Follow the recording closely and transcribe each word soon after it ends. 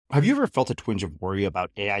Have you ever felt a twinge of worry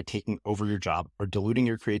about AI taking over your job or diluting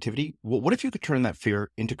your creativity? Well, what if you could turn that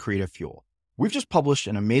fear into creative fuel? We've just published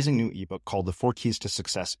an amazing new ebook called The 4 Keys to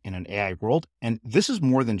Success in an AI World, and this is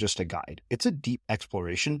more than just a guide. It's a deep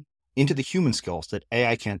exploration into the human skills that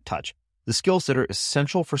AI can't touch, the skills that are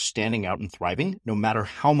essential for standing out and thriving, no matter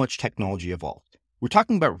how much technology evolves. We're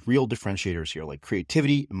talking about real differentiators here, like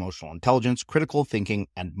creativity, emotional intelligence, critical thinking,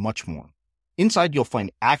 and much more. Inside, you'll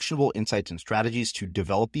find actionable insights and strategies to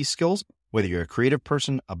develop these skills, whether you're a creative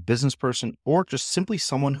person, a business person, or just simply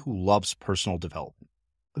someone who loves personal development.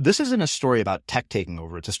 This isn't a story about tech taking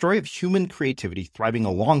over. It's a story of human creativity thriving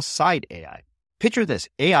alongside AI. Picture this,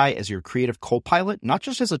 AI as your creative co-pilot, not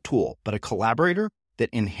just as a tool, but a collaborator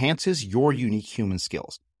that enhances your unique human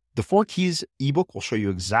skills. The 4 Keys ebook will show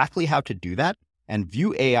you exactly how to do that and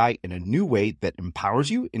view AI in a new way that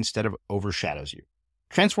empowers you instead of overshadows you.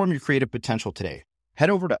 Transform your creative potential today. Head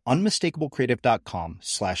over to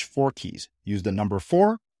unmistakablecreative.com/4keys. Use the number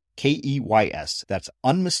 4, KEYS. That's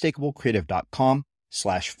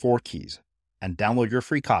unmistakablecreative.com/4keys and download your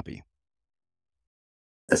free copy.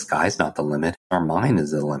 The sky's not the limit. Our mind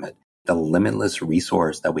is the limit. The limitless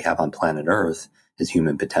resource that we have on planet Earth is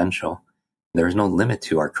human potential. There's no limit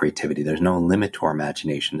to our creativity. There's no limit to our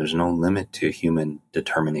imagination. There's no limit to human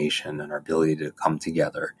determination and our ability to come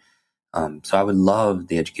together. So I would love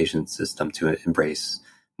the education system to embrace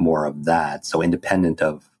more of that. So independent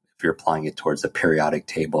of if you're applying it towards a periodic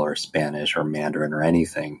table or Spanish or Mandarin or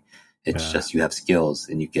anything, it's just you have skills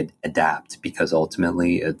and you can adapt, because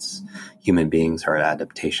ultimately it's human beings are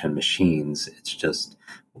adaptation machines. It's just,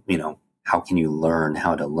 how can you learn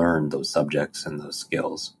how to learn those subjects and those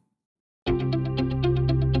skills?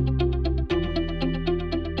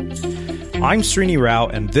 I'm Srini Rao,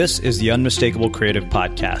 and this is the Unmistakable Creative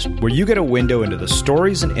Podcast, where you get a window into the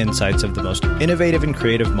stories and insights of the most innovative and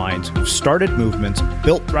creative minds who've started movements,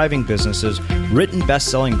 built thriving businesses, written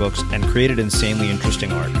best-selling books, and created insanely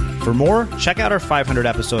interesting art. For more, check out our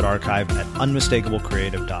 500-episode archive at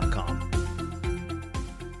unmistakablecreative.com.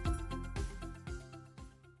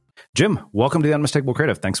 Jim, welcome to the Unmistakable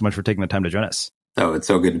Creative. Thanks so much for taking the time to join us. Oh, it's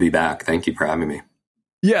so good to be back. Thank you for having me.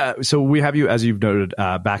 Yeah, so we have you, as you've noted,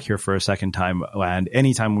 back here for a second time. And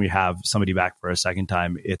anytime we have somebody back for a second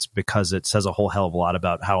time, it's because it says a whole hell of a lot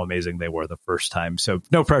about how amazing they were the first time. So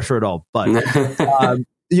no pressure at all. But,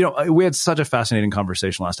 we had such a fascinating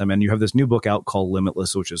conversation last time. And you have this new book out called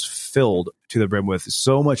Limitless, which is filled to the brim with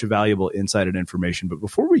so much valuable insight and information. But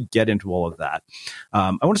before we get into all of that,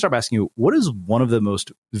 I want to start by asking you, what is one of the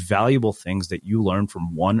most valuable things that you learned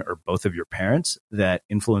from one or both of your parents that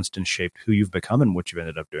influenced and shaped who you've become and what you've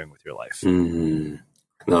ended up doing with your life?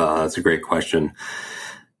 That's a great question.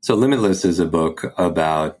 So Limitless is a book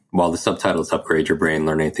about, while the subtitle is Upgrade Your Brain,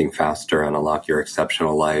 Learn Anything Faster, and Unlock Your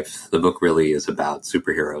Exceptional Life, the book really is about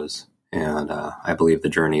superheroes. And I believe the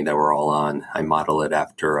journey that we're all on, I model it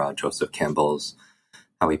after Joseph Campbell's,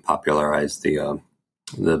 how he popularized the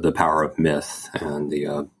power of myth and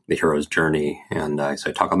the hero's journey. And so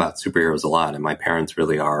I talk about superheroes a lot, and my parents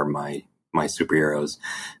really are my superheroes.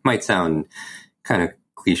 Might sound kind of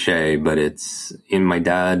cliche, but it's in my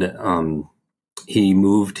dad. He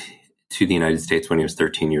moved to the United States when he was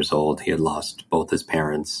 13 years old. He had lost both his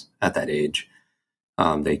parents at that age.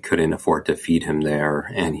 They couldn't afford to feed him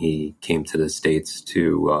there, and he came to the States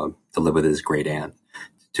to live with his great aunt,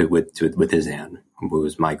 with his aunt, who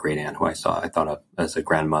was my great aunt, who I thought of as a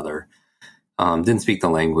grandmother. Didn't speak the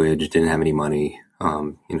language, didn't have any money,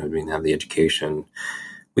 didn't have the education.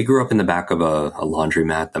 We grew up in the back of a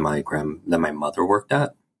laundromat that my mother worked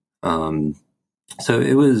at. So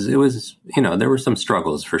it was, there were some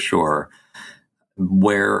struggles for sure,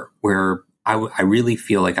 where I really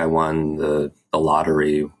feel like I won the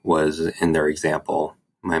lottery was in their example.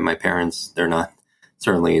 My parents, they're not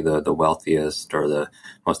certainly the wealthiest or the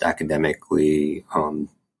most academically,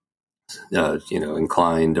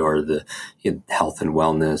 inclined, or the health and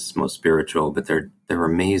wellness, most spiritual, but they're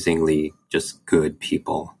amazingly just good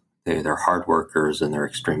people. They're hard workers and they're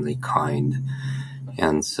extremely kind.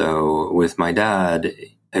 And so with my dad,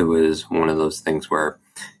 it was one of those things where,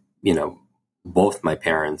 both my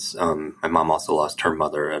parents, my mom also lost her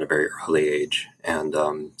mother at a very early age. And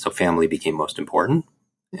so family became most important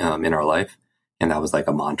in our life. And that was like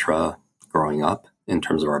a mantra growing up in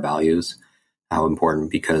terms of our values, how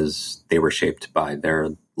important, because they were shaped by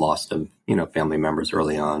their loss of, family members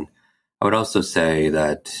early on. I would also say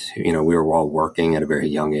that, we were all working at a very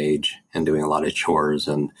young age and doing a lot of chores.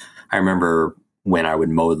 And I remember when I would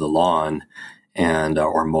mow the lawn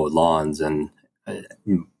or mow lawns, and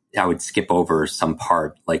I would skip over some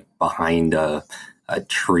part like behind a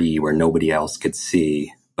tree where nobody else could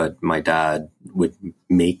see, but my dad would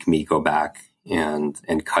make me go back and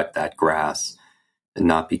cut that grass. And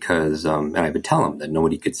not because, and I would tell him that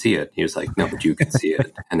nobody could see it. He was like, no, but you could see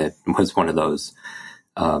it. And it was one of those,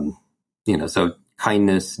 so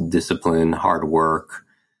kindness, discipline, hard work,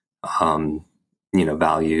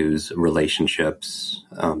 values, relationships.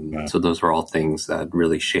 So those were all things that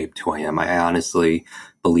really shaped who I am. I honestly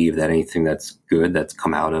believe that anything that's good that's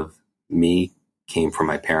come out of me came from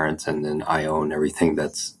my parents, and then I own everything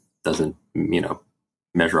that's doesn't,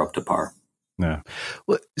 measure up to par. Yeah.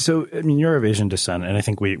 Well, so, I mean, you're of Asian descent, and I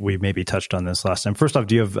think we maybe touched on this last time. First off,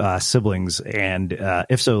 do you have siblings? And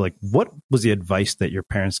if so, like, what was the advice that your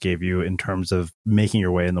parents gave you in terms of making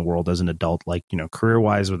your way in the world as an adult? Like,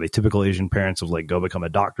 career-wise, were they typical Asian parents of like, go become a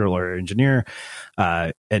doctor, lawyer, engineer?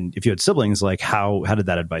 And if you had siblings, like, how did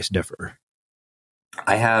that advice differ?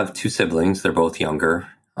 I have two siblings. They're both younger,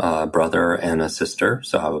 a brother and a sister.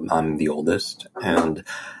 So I'm the oldest. And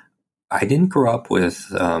I didn't grow up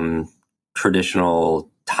with traditional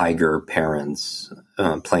tiger parents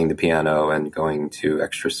playing the piano and going to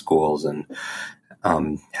extra schools and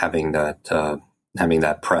having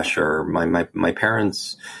that pressure. My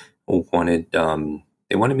parents wanted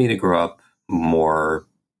me to grow up more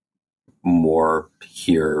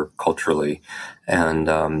here culturally, and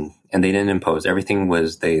they didn't impose. Everything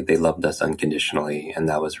was they loved us unconditionally, and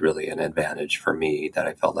that was really an advantage for me, that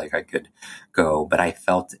I felt like I could go, but I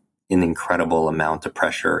felt an incredible amount of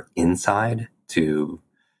pressure inside to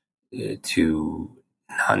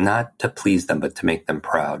not to please them, but to make them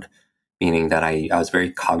proud. Meaning that I was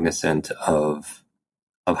very cognizant of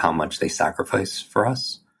how much they sacrificed for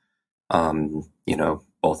us.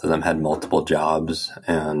 Both of them had multiple jobs,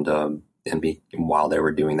 and while they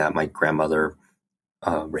were doing that, my grandmother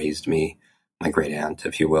raised me, my great aunt,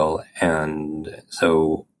 if you will, and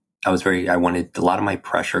so I wanted a lot of my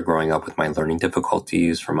pressure growing up with my learning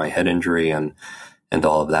difficulties from my head injury and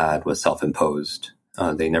all of that was self-imposed.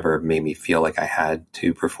 They never made me feel like I had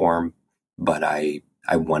to perform, but I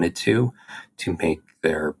wanted to make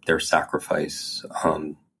their sacrifice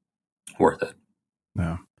worth it.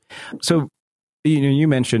 Yeah. So, you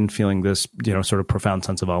mentioned feeling this, sort of profound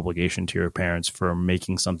sense of obligation to your parents for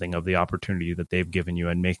making something of the opportunity that they've given you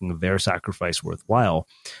and making their sacrifice worthwhile.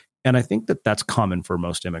 And I think that that's common for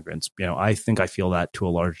most immigrants. I think I feel that to a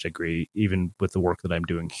large degree, even with the work that I'm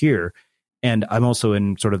doing here. And I'm also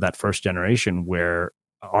in sort of that first generation where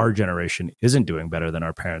our generation isn't doing better than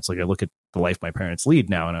our parents. Like, I look at the life my parents lead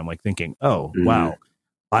now, and I'm like thinking, oh, wow,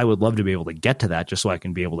 I would love to be able to get to that just so I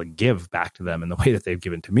can be able to give back to them in the way that they've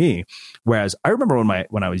given to me. Whereas I remember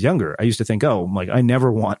when I was younger, I used to think, I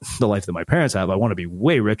never want the life that my parents have. I want to be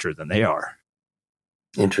way richer than they are.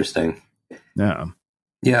 Interesting. Yeah.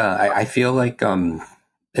 Yeah, I feel like I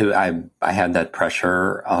had that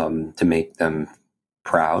pressure to make them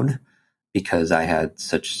proud, because I had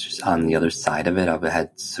on the other side of it, I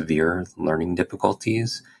had severe learning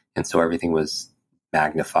difficulties. And so everything was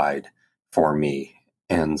magnified for me.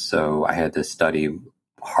 And so I had to study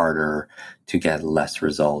harder to get less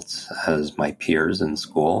results as my peers in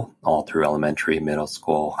school, all through elementary, middle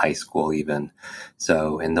school, high school even.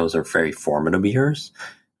 So, and those are very formative years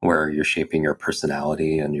where you're shaping your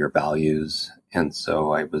personality and your values. And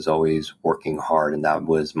so I was always working hard, and that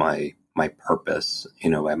was my purpose.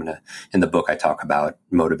 In the book, I talk about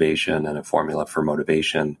motivation and a formula for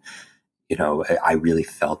motivation. I really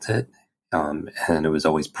felt it. And it was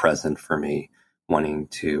always present for me, wanting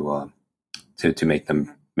to make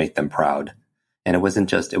them proud. And it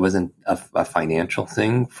wasn't a financial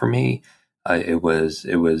thing for me. It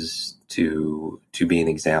was to be an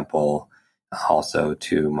example also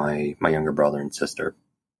to my younger brother and sister.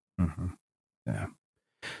 Mm-hmm. Yeah.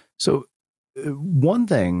 So one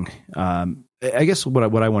thing, I guess what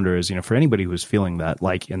I wonder is, for anybody who's feeling that,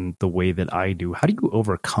 like in the way that I do, how do you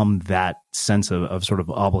overcome that sense of sort of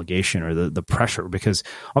obligation or the pressure? Because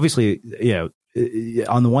obviously,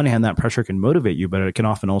 on the one hand, that pressure can motivate you, but it can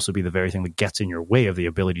often also be the very thing that gets in your way of the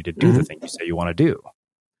ability to do the thing you say you want to do.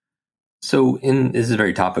 So this is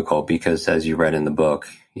very topical, because as you read in the book,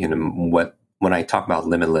 when I talk about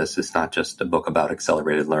Limitless, it's not just a book about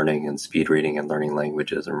accelerated learning and speed reading and learning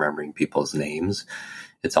languages and remembering people's names.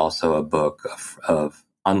 It's also a book of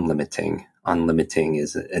unlimiting. Unlimiting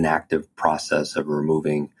is an active process of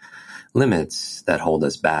removing limits that hold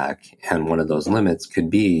us back. And one of those limits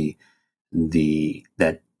could be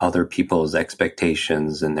that other people's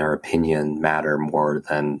expectations and their opinion matter more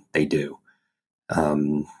than they do.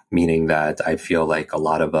 Meaning that I feel like a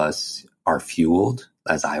lot of us are fueled,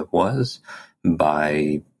 as I was,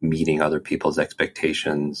 by meeting other people's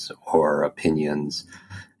expectations or opinions.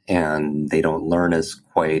 and they don't learn as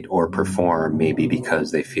quite or perform, maybe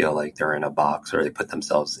because they feel like they're in a box or they put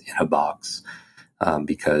themselves in a box.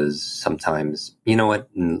 Because sometimes, you know what,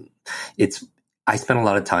 I spend a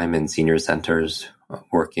lot of time in senior centers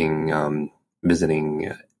working,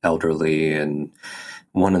 visiting elderly. And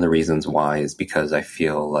one of the reasons why is because I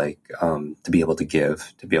feel like to be able to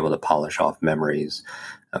give, to be able to polish off memories.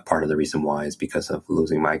 Part of the reason why is because of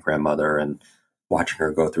losing my grandmother and watching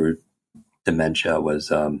her go through dementia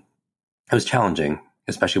was it was challenging,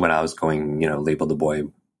 especially when I was going, labeled the boy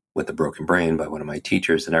with a broken brain by one of my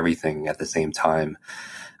teachers and everything. At the same time,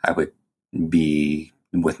 I would be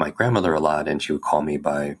with my grandmother a lot, and she would call me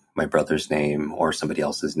by my brother's name or somebody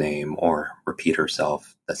else's name or repeat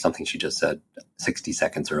herself. That's something she just said 60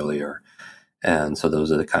 seconds earlier. And so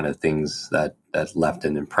those are the kind of things that left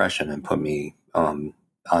an impression and put me on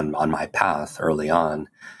my path early on.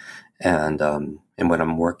 And when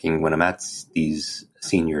I'm at these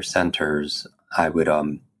senior centers, I would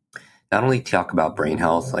not only talk about brain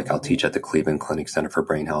health, like I'll teach at the Cleveland Clinic Center for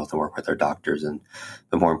Brain Health and work with their doctors,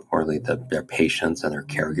 but more importantly, their patients and their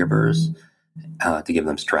caregivers, to give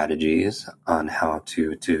them strategies on how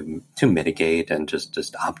to mitigate and just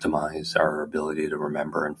optimize our ability to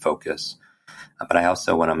remember and focus. But I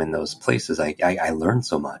also, when I'm in those places, I learn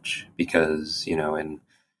so much because, in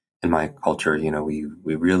my culture, we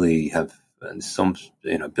really have some,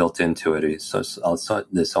 built into it. It's also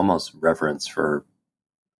this almost reverence for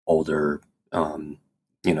older,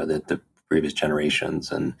 the previous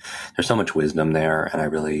generations, and there's so much wisdom there. And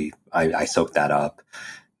I soak that up,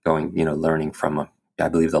 learning from, I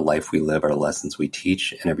believe the life we live are the lessons we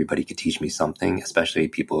teach, and everybody could teach me something, especially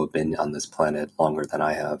people who have been on this planet longer than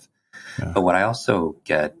I have. Yeah. But what I also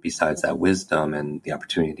get besides that wisdom and the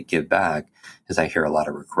opportunity to give back is I hear a lot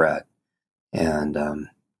of regret. And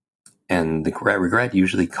the regret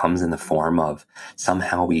usually comes in the form of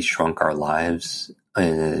somehow we shrunk our lives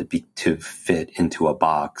to fit into a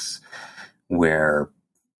box where,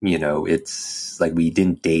 it's like we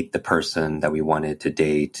didn't date the person that we wanted to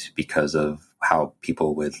date because of how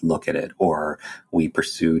people would look at it, or we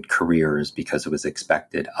pursued careers because it was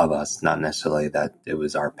expected of us, not necessarily that it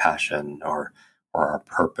was our passion or our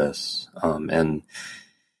purpose. And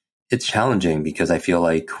it's challenging because I feel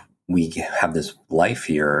like we have this life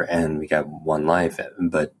here and we got one life,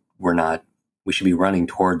 but we should be running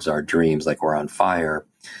towards our dreams like we're on fire.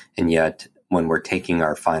 And yet when we're taking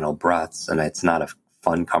our final breaths, and it's not a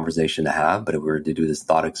fun conversation to have, but if we were to do this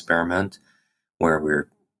thought experiment where we're,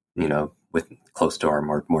 with close to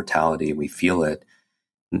our mortality, we feel it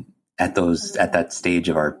at that stage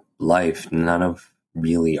of our life, none of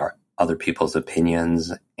really our other people's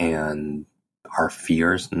opinions and our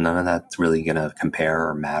fears, none of that's really going to compare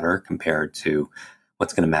or matter compared to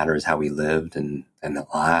what's going to matter is how we lived and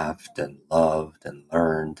laughed and loved and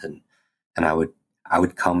learned. And I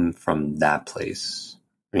would come from that place,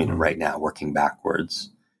 right now, working backwards.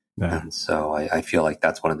 Yeah. And so I feel like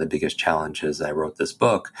that's one of the biggest challenges. I wrote this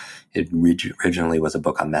book. It originally was a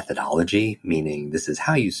book on methodology, meaning this is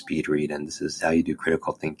how you speed read, and this is how you do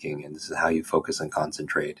critical thinking, and this is how you focus and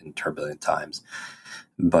concentrate in turbulent times.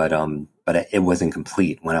 But it wasn't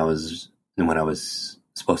complete. When I was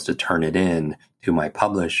supposed to turn it in to my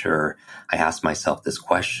publisher, I asked myself this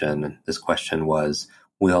question. This question was,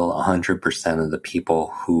 will 100% of the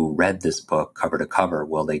people who read this book cover to cover,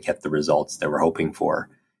 will they get the results they were hoping for?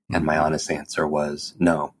 And my honest answer was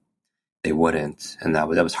no, they wouldn't. And that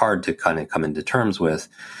was hard to kind of come into terms with,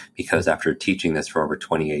 because after teaching this for over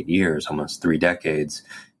 28 years, almost 3 decades,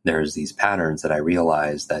 there's these patterns that I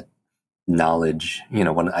realized that knowledge,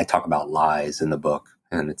 when I talk about lies in the book,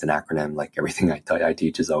 and it's an acronym, like everything I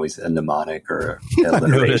teach is always a mnemonic or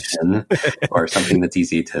alliteration or something that's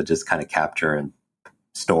easy to just kind of capture and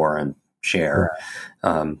store and share.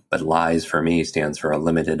 Right. But lies for me stands for a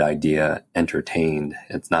limited idea entertained.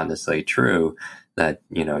 It's not necessarily true that,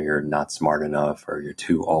 you're not smart enough or you're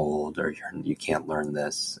too old or you can't learn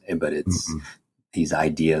this, but it's these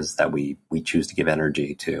ideas that we choose to give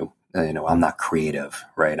energy to. I'm not creative,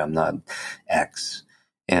 right? I'm not X.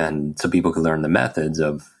 And so people can learn the methods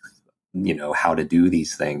of, how to do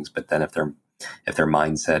these things. But then if their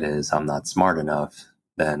mindset is I'm not smart enough,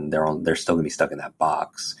 then they're still going to be stuck in that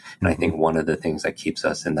box. And I think one of the things that keeps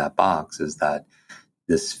us in that box is that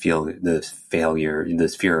this failure,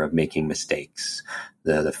 this fear of making mistakes,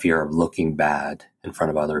 the fear of looking bad in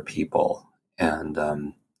front of other people. And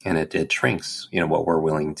it shrinks, what we're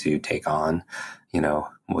willing to take on,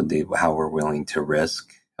 how we're willing to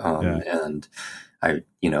risk. And I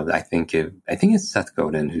think it's Seth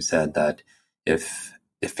Godin who said that if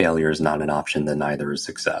failure is not an option, then neither is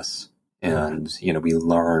success. And, we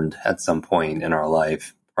learned at some point in our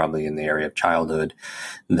life, probably in the area of childhood,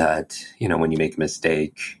 that, when you make a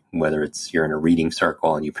mistake, whether it's you're in a reading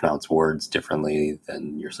circle and you pronounce words differently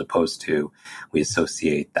than you're supposed to, we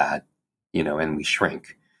associate that, and we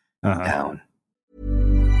shrink down.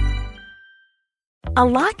 A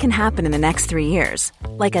lot can happen in the next 3 years.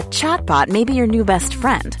 Like a chatbot may be your new best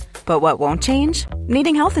friend. But what won't change?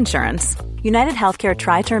 Needing health insurance. United Healthcare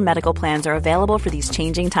Tri-Term Medical Plans are available for these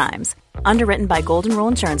changing times. Underwritten by Golden Rule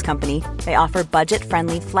Insurance Company, they offer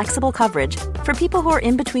budget-friendly, flexible coverage for people who are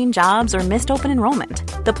in between jobs or missed open enrollment.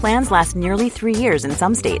 The plans last nearly 3 years in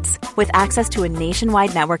some states, with access to a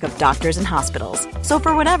nationwide network of doctors and hospitals. So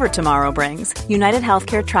for whatever tomorrow brings, United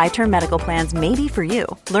Healthcare Tri-Term Medical Plans may be for you.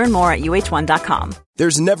 Learn more at uh1.com.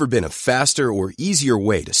 There's never been a faster or easier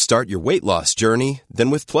way to start your weight loss journey than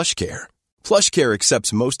with PlushCare. PlushCare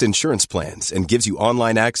accepts most insurance plans and gives you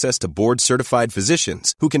online access to board-certified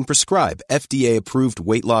physicians who can prescribe FDA-approved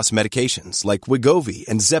weight loss medications like Wegovy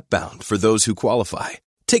and Zepbound for those who qualify.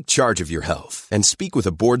 Take charge of your health and speak with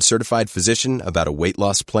a board-certified physician about a weight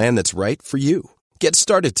loss plan that's right for you. Get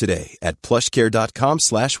started today at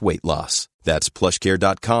plushcare.com/weight loss. That's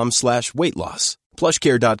plushcare.com/weight loss.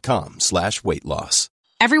 plushcare.com/weight loss.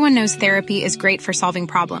 Everyone knows therapy is great for solving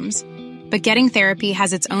problems. But getting therapy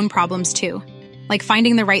has its own problems too, like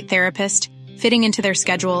finding the right therapist, fitting into their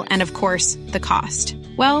schedule, and of course, the cost.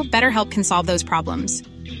 Well, BetterHelp can solve those problems.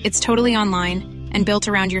 It's totally online and built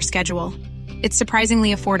around your schedule. It's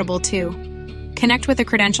surprisingly affordable too. Connect with a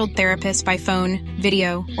credentialed therapist by phone,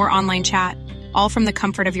 video, or online chat, all from the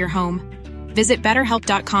comfort of your home. Visit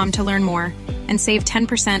BetterHelp.com to learn more and save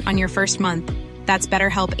 10% on your first month. That's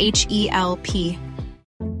BetterHelp, H-E-L-P.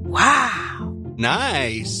 Wow.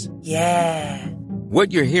 Nice. Yeah.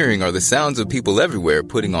 What you're hearing are the sounds of people everywhere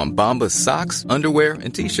putting on Bombas socks, underwear,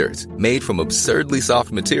 and T-shirts made from absurdly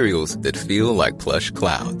soft materials that feel like plush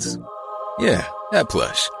clouds. Yeah, that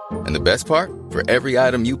plush. And the best part? For every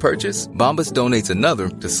item you purchase, Bombas donates another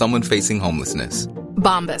to someone facing homelessness.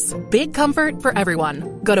 Bombas. Big comfort for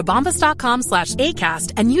everyone. Go to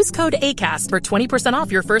bombas.com/ACAST and use code ACAST for 20%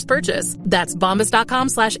 off your first purchase. That's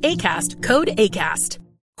bombas.com/ACAST, code ACAST.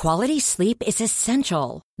 Quality sleep is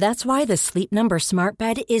essential. That's why the Sleep Number Smart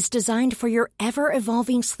Bed is designed for your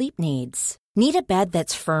ever-evolving sleep needs. Need a bed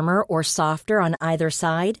that's firmer or softer on either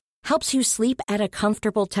side? Helps you sleep at a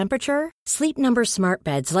comfortable temperature? Sleep Number Smart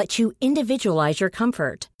Beds let you individualize your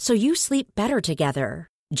comfort, so you sleep better together.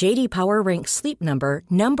 J.D. Power ranks Sleep Number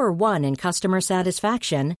number 1 in customer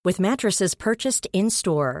satisfaction with mattresses purchased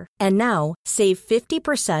in-store. And now, save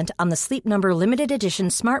 50% on the Sleep Number Limited Edition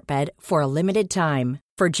Smart Bed for a limited time.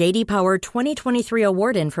 For J.D. Power 2023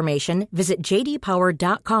 award information, visit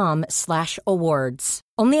jdpower.com/awards.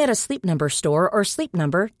 Only at a Sleep Number store or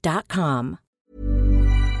sleepnumber.com.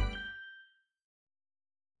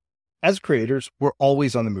 As creators, we're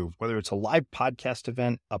always on the move. Whether it's a live podcast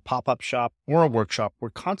event, a pop-up shop, or a workshop, we're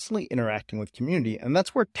constantly interacting with community, and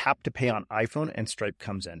that's where Tap to Pay on iPhone and Stripe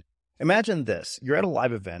comes in. Imagine this. You're at a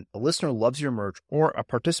live event, a listener loves your merch, or a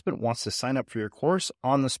participant wants to sign up for your course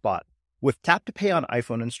on the spot. With Tap to Pay on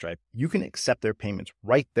iPhone and Stripe, you can accept their payments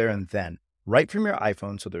right there and then, right from your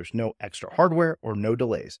iPhone, so there's no extra hardware or no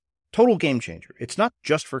delays. Total game changer. It's not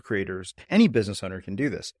just for creators. Any business owner can do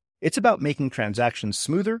this. It's about making transactions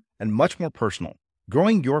smoother and much more personal,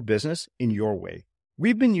 growing your business in your way.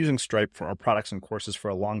 We've been using Stripe for our products and courses for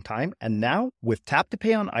a long time, and now with Tap to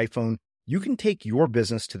Pay on iPhone, you can take your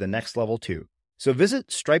business to the next level too. So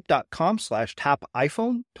visit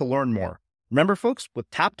stripe.com/tapiphone to learn more. Remember, folks, with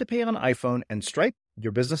Tap to Pay on iPhone and Stripe,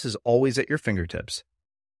 your business is always at your fingertips.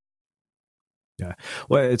 Yeah.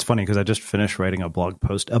 Well, it's funny because I just finished writing a blog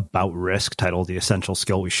post about risk titled "The Essential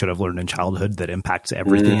Skill We Should Have Learned in Childhood That Impacts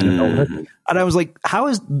Everything in Adulthood." And I was like, how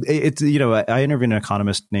is it? I interviewed an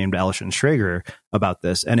economist named Alison Schrager about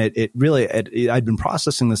this. And I'd been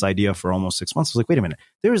processing this idea for almost 6 months. I was like, wait a minute,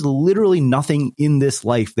 there is literally nothing in this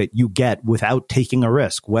life that you get without taking a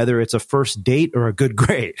risk, whether it's a first date or a good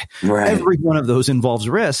grade. Right. Every one of those involves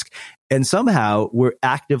risk. And somehow we're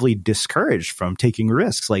actively discouraged from taking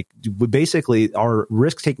risks. Like basically our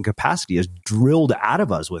risk-taking capacity is drilled out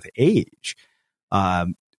of us with age,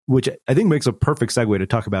 which I think makes a perfect segue to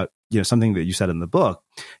talk about, something that you said in the book.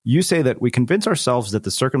 You say that we convince ourselves that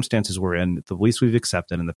the circumstances we're in, the beliefs we've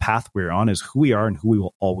accepted, and the path we're on is who we are and who we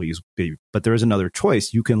will always be. But there is another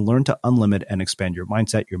choice. You can learn to unlimit and expand your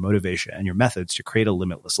mindset, your motivation, and your methods to create a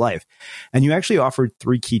limitless life. And you actually offered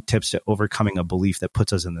 3 key tips to overcoming a belief that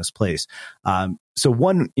puts us in this place. So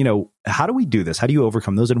one, how do we do this? How do you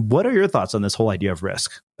overcome those? And what are your thoughts on this whole idea of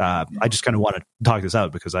risk? I just kind of want to talk this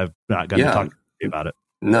out because I've not gotten to talk to you about it.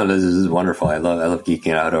 No, this is wonderful. I love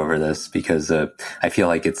geeking out over this because I feel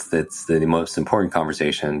like it's the most important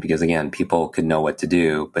conversation because, again, people could know what to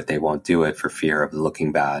do, but they won't do it for fear of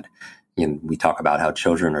looking bad. We talk about how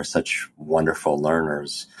children are such wonderful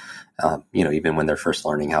learners. Even when they're first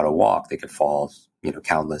learning how to walk, they could fall,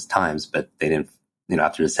 countless times, but they didn't,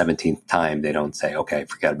 after the 17th time, they don't say, okay,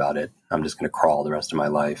 forget about it. I'm just going to crawl the rest of my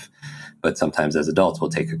life. But sometimes as adults,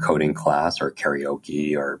 we'll take a coding class or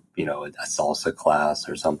karaoke or, a salsa class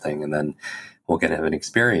or something, and then we'll get an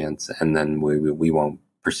experience and then we won't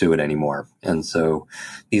pursue it anymore. And so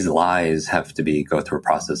these lies have to go through a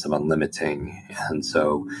process of unlimiting. And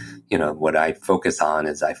so, what I focus on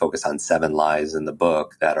is I focus on 7 lies in the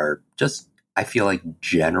book that are just, I feel like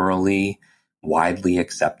generally widely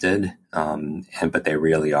accepted, but they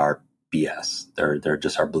really are BS. They're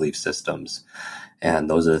just our belief systems. And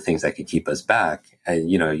those are the things that could keep us back. And,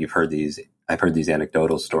 I've heard these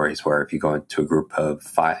anecdotal stories where if you go into a group of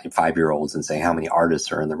 5-year-olds and say, how many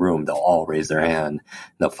artists are in the room? They'll all raise their hand.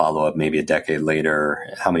 They'll follow up maybe a decade later,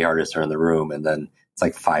 how many artists are in the room? And then it's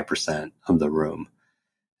like 5% of the room.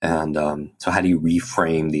 And so how do you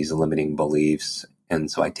reframe these limiting beliefs?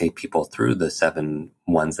 And so I take people through the 7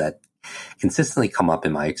 ones that consistently come up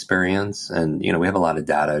in my experience. And, we have a lot of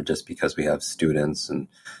data just because we have students and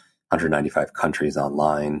 195 countries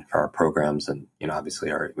online for our programs. And,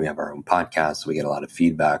 obviously we have our own podcast, so we get a lot of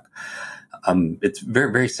feedback. It's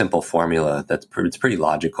very, very simple formula it's pretty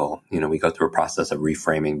logical. We go through a process of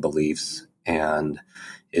reframing beliefs, and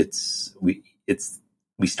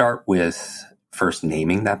we start with first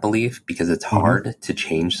naming that belief because it's hard to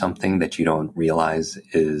change something that you don't realize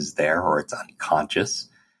is there or it's unconscious.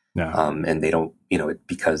 Yeah. And they don't,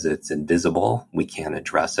 because it's invisible, we can't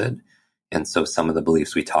address it. And so some of the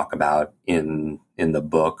beliefs we talk about in the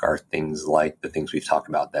book are things like the things we've talked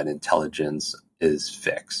about, that intelligence is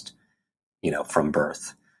fixed, from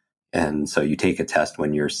birth. And so you take a test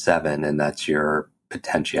when you're 7 and that's your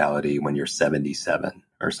potentiality when you're 77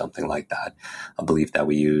 or something like that. A belief that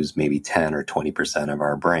we use maybe 10 or 20% of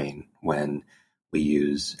our brain when we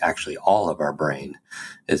use actually all of our brain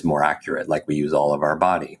is more accurate, like we use all of our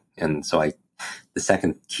body. And so the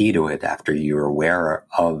second key to it, after you're aware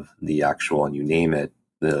of the actual and you name it,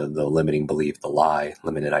 the limiting belief, the lie,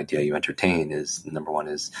 limited idea you entertain, is number 1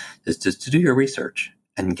 is just to do your research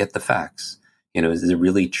and get the facts. Is it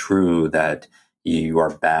really true that you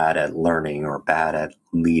are bad at learning or bad at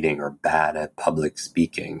leading or bad at public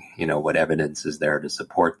speaking? What evidence is there to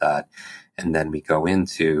support that? And then we go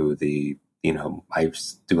into I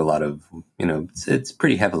do a lot of, it's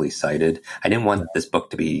pretty heavily cited. I didn't want this book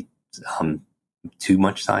to be too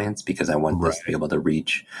much science because I want this to be able to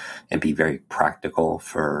reach and be very practical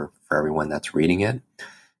for everyone that's reading it.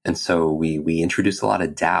 And so we introduce a lot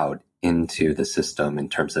of doubt into the system in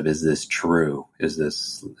terms of, is this true? Is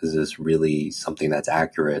this really something that's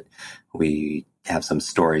accurate? We have some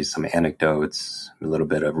stories, some anecdotes, a little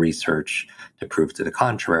bit of research to prove to the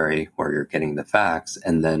contrary, where you're getting the facts.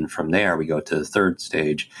 And then from there, we go to the third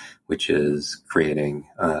stage, which is creating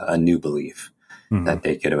a new belief that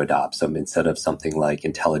they get to adopt. So instead of something like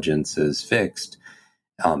intelligence is fixed,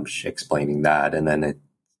 explaining that, and then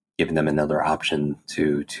giving them another option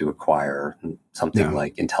to acquire something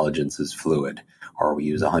like intelligence is fluid, or we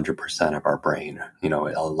use 100% of our brain. A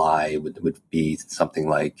lie would be something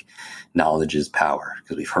like knowledge is power,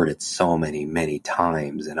 because we've heard it so many, many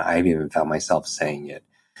times. And I've even found myself saying it.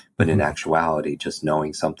 But in actuality, just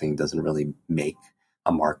knowing something doesn't really make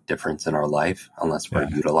a marked difference in our life unless we're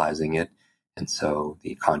utilizing it. And so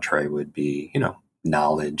the contrary would be,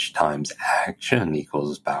 knowledge times action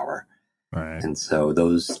equals power. Right. And so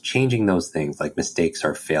changing those things, like mistakes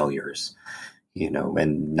are failures,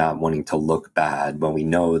 and not wanting to look bad when we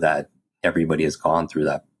know that everybody has gone through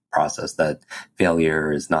that process, that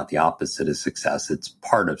failure is not the opposite of success. It's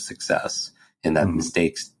part of success, and that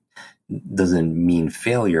mistakes doesn't mean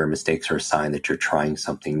failure. Mistakes are a sign that you're trying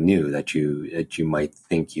something new, that you might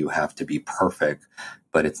think you have to be perfect,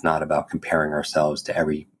 but it's not about comparing ourselves to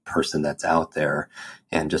every person that's out there,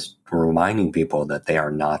 and just reminding people that they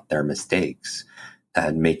are not their mistakes,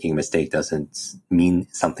 that making a mistake doesn't mean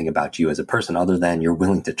something about you as a person other than you're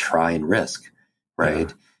willing to try and risk, right?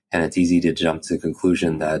 Yeah. And it's easy to jump to the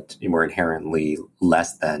conclusion that we're inherently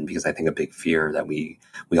less than, because I think a big fear that we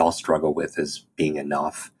all struggle with is being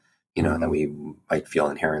enough, that we might feel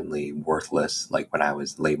inherently worthless. Like when I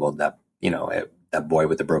was labeled that, that boy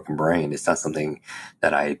with a broken brain, it's not something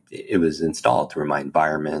that it was installed through my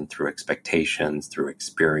environment, through expectations, through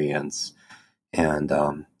experience. And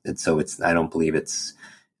so I don't believe it's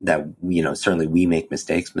certainly we make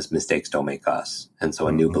mistakes, mistakes don't make us. And so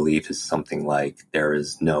a new belief is something like there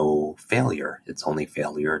is no failure. It's only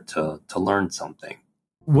failure to learn something.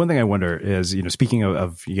 One thing I wonder is, speaking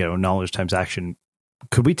of knowledge times action,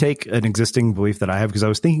 could we take an existing belief that I have? Because I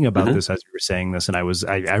was thinking about this as you were saying this, and I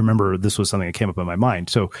remember this was something that came up in my mind.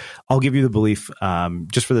 So I'll give you the belief,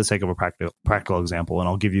 just for the sake of a practical example, and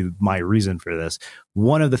I'll give you my reason for this.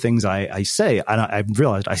 One of the things I say, and I've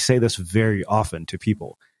realized I say this very often to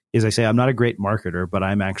people, is I say, I'm not a great marketer, but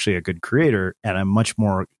I'm actually a good creator, and I'm much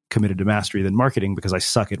more committed to mastery than marketing because I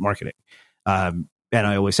suck at marketing. And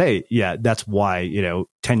I always say, yeah, that's why,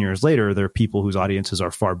 10 years later, there are people whose audiences are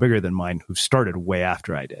far bigger than mine who started way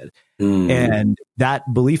after I did. And that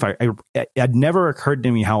belief, it never occurred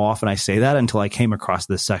to me how often I say that until I came across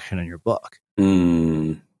this section in your book.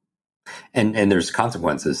 And there's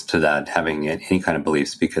consequences to that, having any kind of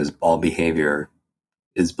beliefs, because all behavior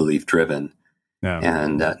is belief driven. Yeah.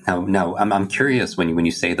 And now I'm curious, when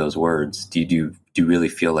you say those words, do you really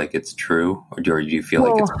feel like it's true, or do you feel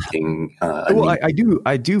like it's being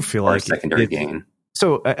I do feel like a secondary gain?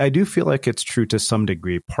 So I do feel like it's true to some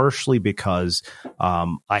degree, partially because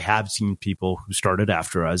I have seen people who started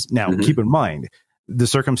after us. Now, keep in mind, the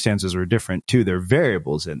circumstances are different too. There are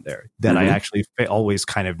variables in there that I actually always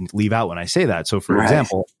kind of leave out when I say that. So, for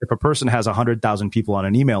example, if a person has 100,000 people on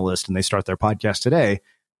an email list and they start their podcast today,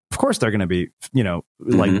 of course, they're going to be,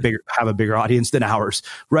 have a bigger audience than ours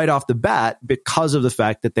right off the bat, because of the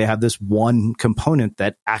fact that they have this one component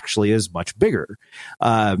that actually is much bigger.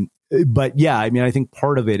 But yeah, I think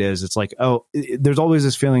part of it is, it's like, there's always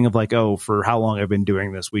this feeling of like, for how long I've been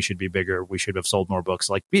doing this, we should be bigger. We should have sold more books.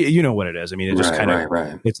 Like, you know what it is. I mean, it just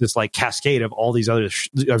it's this like cascade of all these other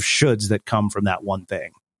of shoulds that come from that one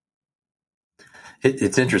thing.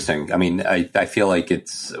 It's interesting. I mean, I feel like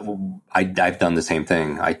I've done the same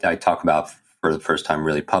thing. I talk about, for the first time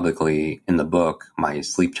really publicly in the book, my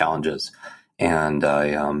sleep challenges. And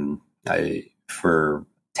I for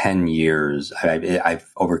 10 years, I've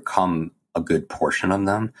overcome a good portion of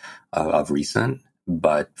them of recent.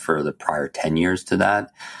 But for the prior 10 years to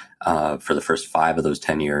that, for the first 5 of those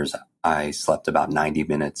 10 years, I slept about 90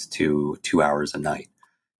 minutes to 2 hours a night.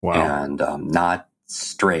 Wow. And not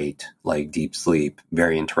straight, like deep sleep,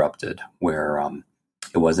 very interrupted, where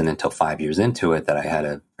it wasn't until 5 years into it that I had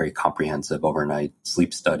a very comprehensive overnight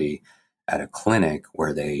sleep study at a clinic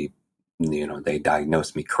where they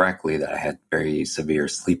diagnosed me correctly that I had very severe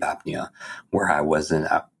sleep apnea, where I wasn't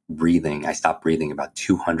breathing. I stopped breathing about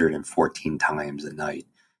 214 times a night.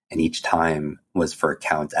 And each time was for a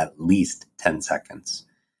count at least 10 seconds.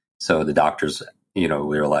 So the doctors, we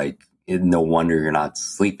were like, no wonder you're not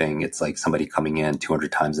sleeping. It's like somebody coming in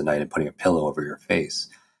 200 times a night and putting a pillow over your face.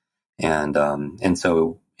 And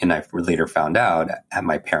I later found out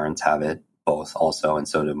my parents have it both also. And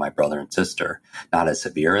so did my brother and sister. Not as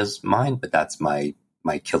severe as mine, but that's my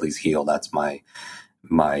Achilles heel. That's my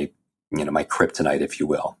kryptonite, if you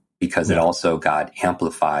will, because it also got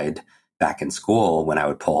amplified back in school when I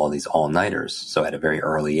would pull all these all-nighters. So at a very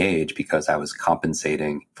early age, because I was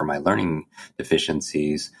compensating for my learning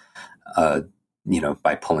deficiencies,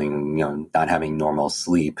 by pulling, not having normal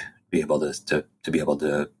sleep, be able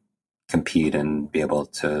to compete and be able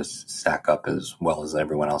to stack up as well as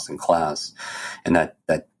everyone else in class. And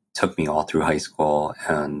that took me all through high school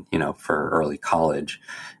and, for early college.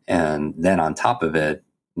 And then on top of it,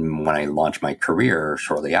 when I launched my career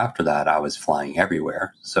shortly after that, I was flying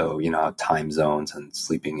everywhere. So, time zones and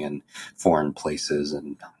sleeping in foreign places.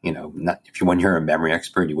 And, when you're a memory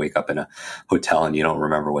expert, you wake up in a hotel and you don't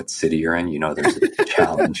remember what city you're in, there's a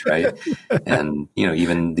challenge, right? And,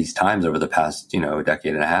 even these times over the past,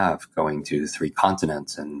 decade and a half, going to 3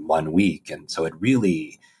 continents in 1 week. And so it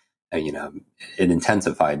really, it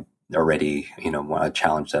intensified already, a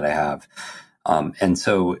challenge that I have. And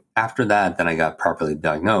so after that, then I got properly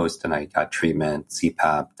diagnosed and I got treatment,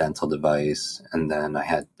 CPAP, dental device. And then I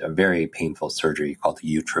had a very painful surgery called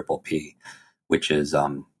the UPPP, which is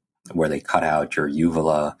where they cut out your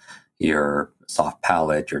uvula, your soft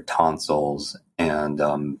palate, your tonsils. And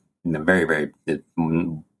it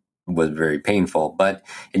was very painful, but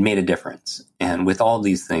it made a difference. And with all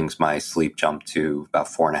these things, my sleep jumped to about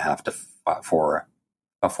 4.5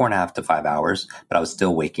 to 5 hours, but I was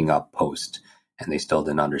still waking up post. And they still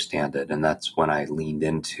didn't understand it. And that's when I leaned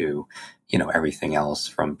into, everything else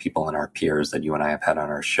from people and our peers that you and I have had on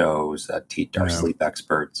our shows that teach our sleep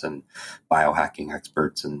experts and biohacking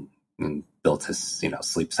experts and built this,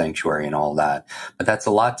 sleep sanctuary and all that. But that's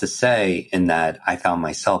a lot to say, in that I found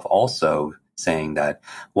myself also saying that,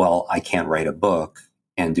 well, I can't write a book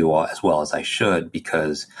and do as well as I should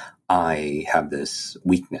because I have this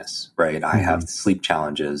weakness, right? I have sleep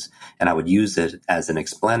challenges, and I would use it as an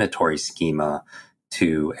explanatory schema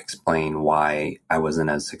to explain why I wasn't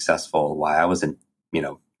as successful, why I wasn't,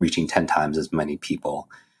 reaching 10 times as many people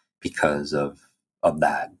because of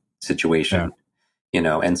that situation.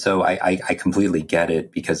 And so I completely get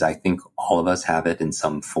it, because I think all of us have it in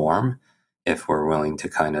some form if we're willing to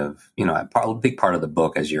kind of, a big part of the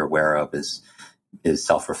book, as you're aware of, is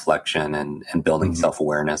self-reflection and building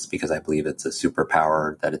self-awareness, because I believe it's a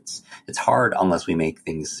superpower that it's hard unless we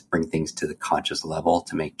bring things to the conscious level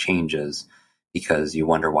to make changes, because you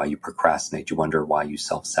wonder why you procrastinate. You wonder why you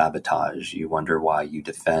self-sabotage. You wonder why you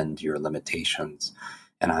defend your limitations.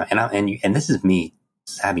 And this is me,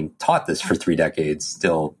 having taught this for 3 decades,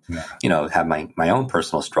 still, have my own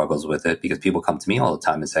personal struggles with it, because people come to me all the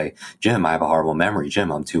time and say, Jim, I have a horrible memory.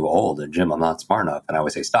 Jim, I'm too old. And Jim, I'm not smart enough. And I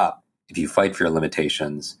always say, stop. If you fight for your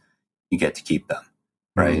limitations, you get to keep them.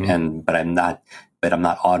 Right. But I'm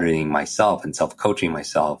not auditing myself and self-coaching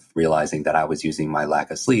myself, realizing that I was using my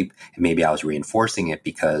lack of sleep, and maybe I was reinforcing it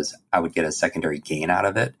because I would get a secondary gain out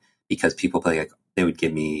of it, because people they would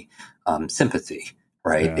give me sympathy.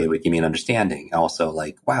 Right. Yeah. They would give me an understanding. Also,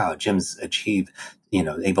 like, wow, Jim's achieved,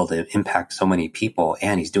 able to impact so many people,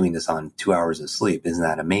 and he's doing this on 2 hours of sleep. Isn't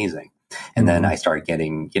that amazing? And then I started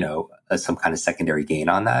getting, some kind of secondary gain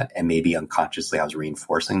on that. And maybe unconsciously I was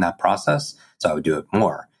reinforcing that process. So I would do it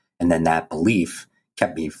more. And then that belief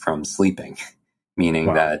kept me from sleeping,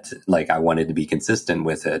 meaning that I wanted to be consistent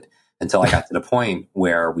with it, until I got to the point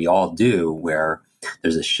where we all do, where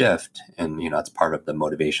there's a shift. And, it's part of the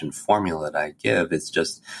motivation formula that I give. It's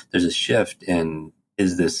just, there's a shift in,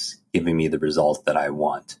 is this giving me the result that I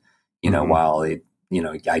want? While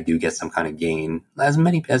I do get some kind of gain,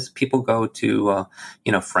 as people go to,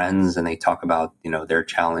 friends, and they talk about, their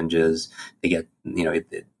challenges, they get,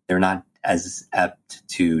 they're not as apt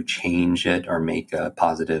to change it or make a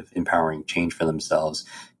positive, empowering change for themselves,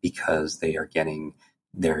 because they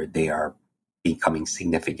are becoming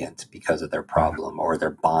significant because of their problem, or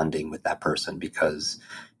they're bonding with that person because,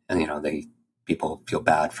 people feel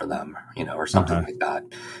bad for them, or something like that.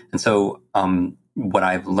 And so, what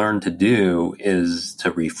I've learned to do is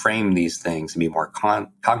to reframe these things and be more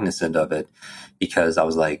cognizant of it, because I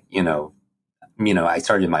was like, I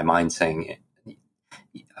started in my mind saying,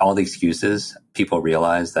 all the excuses, people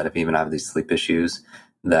realize that if even I have these sleep issues,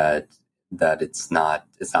 that it's not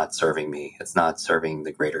serving me. It's not serving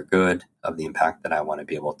the greater good of the impact that I want to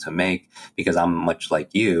be able to make, because I'm much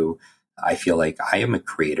like you. I feel like I am a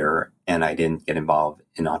creator, and I didn't get involved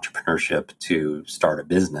in entrepreneurship to start a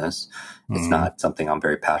business. It's not something I'm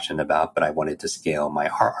very passionate about, but I wanted to scale my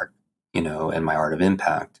art, and my art of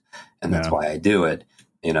impact. And that's why I do it.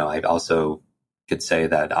 I also could say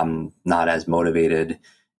that I'm not as motivated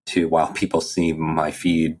to, while people see my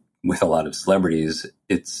feed with a lot of celebrities,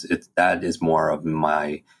 that is more of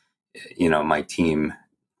my, my team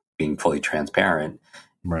being fully transparent,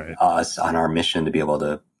 us on our mission to be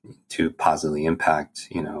able to positively impact,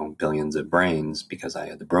 billions of brains, because I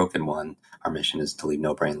had the broken one. Our mission is to leave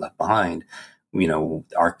no brain left behind.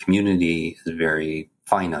 Our community is very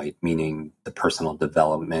finite, meaning the personal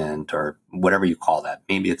development, or whatever you call that.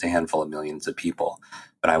 Maybe it's a handful of millions of people,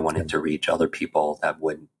 but I wanted to reach other people that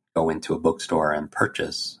would go into a bookstore and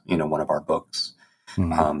purchase, one of our books.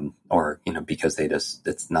 Or, because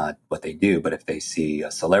it's not what they do. But if they see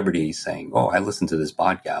a celebrity saying, oh, I listened to this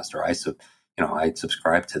podcast, or I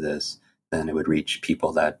subscribe to this, then it would reach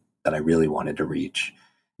people that I really wanted to reach.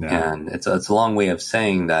 Yeah. And it's a long way of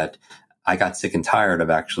saying that I got sick and tired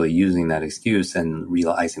of actually using that excuse and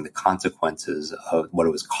realizing the consequences of what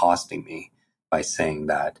it was costing me by saying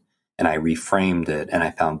that. And I reframed it, and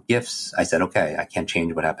I found gifts. I said, okay, I can't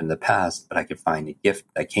change what happened in the past, but I could find a gift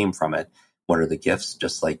that came from it. What are the gifts?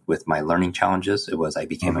 Just like with my learning challenges, it was I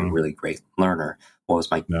became a really great learner. What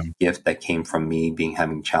was my gift that came from me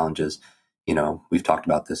having challenges? We've talked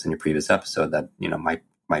about this in your previous episode, that,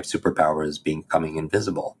 my superpower is becoming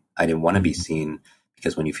invisible. I didn't want to be seen,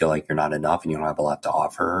 because when you feel like you're not enough and you don't have a lot to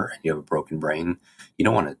offer and you have a broken brain, you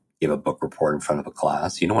don't want to give a book report in front of a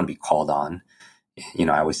class. You don't want to be called on.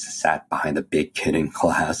 I always sat behind the big kid in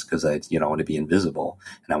class because I want to be invisible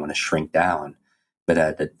and I want to shrink down. But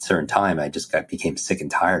at a certain time, I just became sick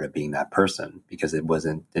and tired of being that person, because it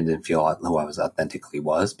didn't feel who I was authentically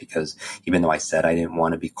was. Because even though I said I didn't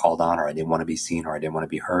want to be called on, or I didn't want to be seen, or I didn't want to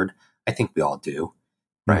be heard, I think we all do.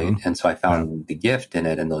 Right. And so I found the gift in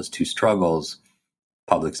it, and those two struggles,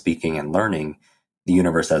 public speaking and learning. The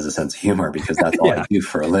universe has a sense of humor, because that's all I do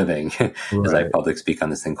for a living is I public speak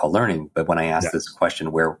on this thing called learning. But when I asked this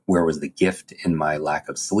question, where was the gift in my lack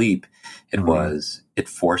of sleep? It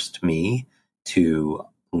forced me to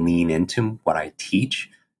lean into what I teach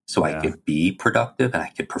so I could be productive and I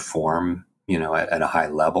could perform, at a high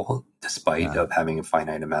level despite of having a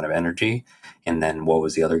finite amount of energy. And then what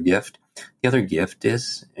was the other gift? The other gift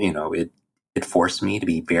is, it forced me to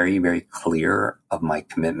be very, very clear of my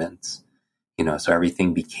commitments. So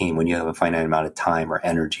everything became, when you have a finite amount of time or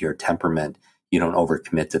energy or temperament, you don't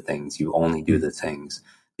overcommit to things. You only do the things.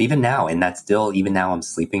 Even now, and that's still, even now I'm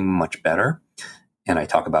sleeping much better. And I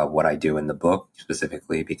talk about what I do in the book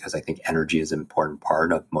specifically because I think energy is an important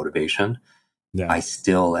part of motivation. Yeah. I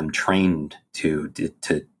still am trained to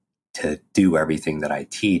do everything that I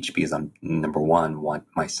teach because I'm, number one, want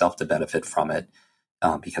myself to benefit from it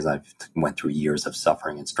because I've went through years of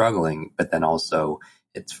suffering and struggling. But then also,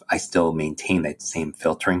 I still maintain that same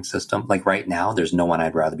filtering system. Like right now, there's no one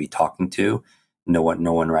I'd rather be talking to. No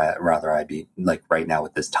one rather I'd be like right now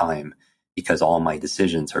at this time, because all my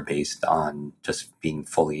decisions are based on just being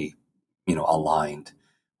fully, aligned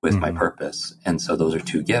with my purpose. And so those are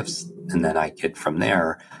two gifts. And then from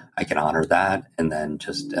there, I can honor that and then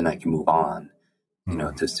and I can move on,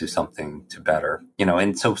 to do something to better,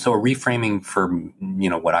 and so a reframing for,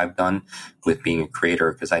 what I've done with being a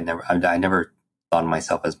creator, because I never thought of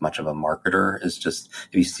myself as much of a marketer. Is just,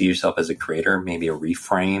 if you see yourself as a creator, maybe a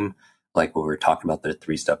reframe, like what we were talking about, the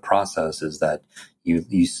 3-step process, is that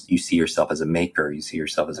you see yourself as a maker, you see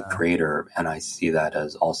yourself as a creator. And I see that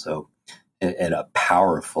as also a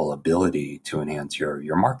powerful ability to enhance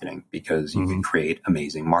your marketing, because you can create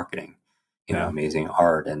amazing marketing, amazing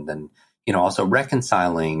art. And then, also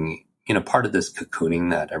reconciling, part of this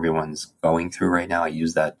cocooning that everyone's going through right now. I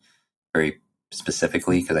use that very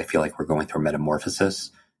specifically because I feel like we're going through a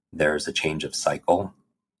metamorphosis. There's a change of cycle.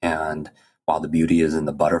 And while the beauty is in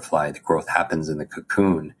the butterfly, the growth happens in the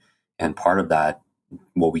cocoon. And part of that,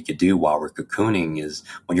 what we could do while we're cocooning, is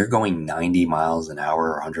when you're going 90 miles an hour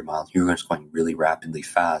or 100 miles, you're just going really rapidly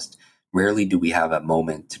fast. Rarely do we have a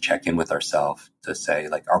moment to check in with ourselves to say,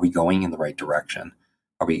 like, are we going in the right direction?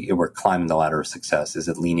 We're climbing the ladder of success? Is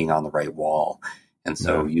it leaning on the right wall? And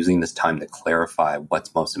so using this time to clarify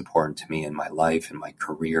what's most important to me in my life, in my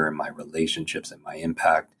career, in my relationships, and my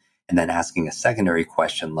impact. And then asking a secondary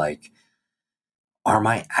question like, are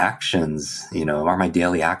my actions, are my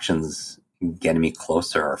daily actions getting me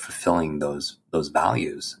closer or fulfilling those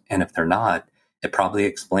values? And if they're not, it probably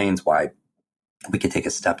explains why we could take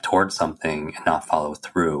a step towards something and not follow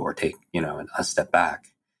through, or take, a step back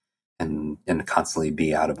and constantly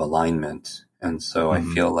be out of alignment. And so I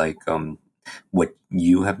feel like what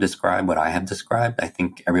you have described, what I have described, I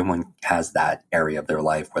think everyone has that area of their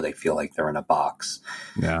life where they feel like they're in a box,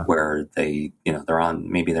 where they, they're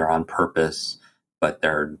on purpose, but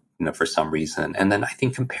they're, for some reason. And then I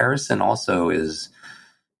think comparison also is,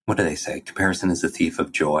 what do they say? Comparison is the thief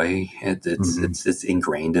of joy. It's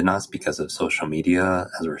ingrained in us because of social media.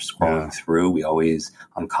 As we're scrolling through, we always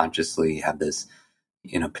unconsciously have this,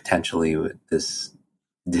 potentially this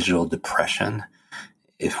digital depression,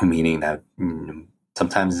 meaning that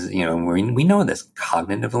sometimes, we know this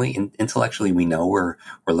cognitively and intellectually, we know we're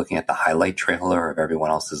looking at the highlight trailer of everyone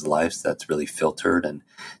else's lives that's really filtered, and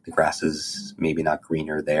the grass is maybe not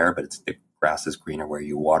greener there, but the grass is greener where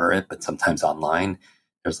you water it. But sometimes online,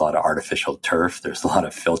 there's a lot of artificial turf. There's a lot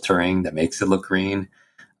of filtering that makes it look green.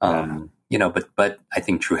 But I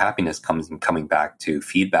think true happiness comes in coming back to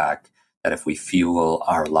feedback, that if we fuel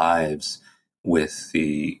our lives with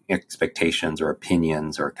the expectations or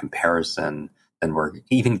opinions or comparison, then we're,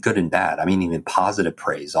 even good and bad, even positive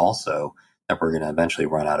praise also, that we're going to eventually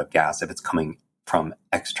run out of gas if it's coming from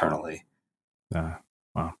externally.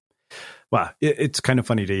 Wow. It's kind of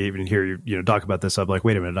funny to even hear you talk about this. I'm like,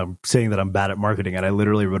 wait a minute, I'm saying that I'm bad at marketing, and I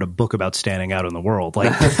literally wrote a book about standing out in the world.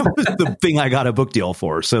 Like, that was the thing I got a book deal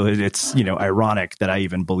for. So it's, ironic that I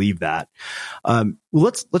even believe that.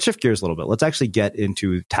 Let's shift gears a little bit. Let's actually get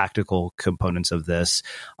into tactical components of this,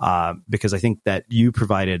 because I think that you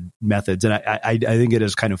provided methods, and I think it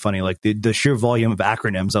is kind of funny, like the sheer volume of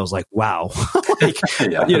acronyms. I was like, wow,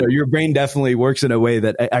 your brain definitely works in a way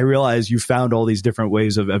that I realize you found all these different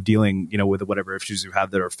ways of dealing, with whatever issues you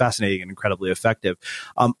have that are fascinating and incredibly effective.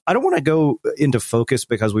 I don't want to go into focus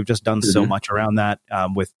because we've just done so much around that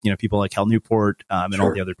with people like Hal Newport and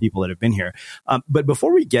all the other people that have been here. But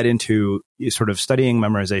before we get into sort of studying,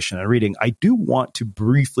 memorization, and reading, I do want to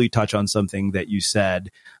briefly touch on something that you said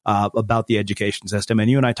about the education system. And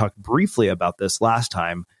you and I talked briefly about this last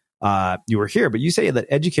time you were here, but you say that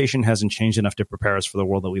education hasn't changed enough to prepare us for the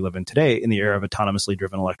world that we live in today. In the era of autonomously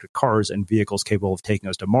driven electric cars and vehicles capable of taking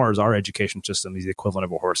us to Mars, our education system is the equivalent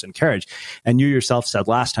of a horse and carriage. And you yourself said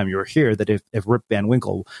last time you were here that if Rip Van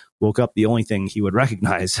Winkle woke up, the only thing he would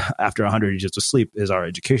recognize after 100 years of sleep is our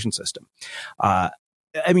education system.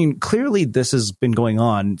 I mean, clearly this has been going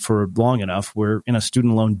on for long enough. We're in a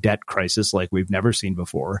student loan debt crisis like we've never seen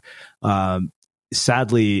before.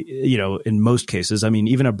 Sadly, in most cases, I mean,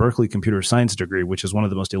 even a Berkeley computer science degree, which is one of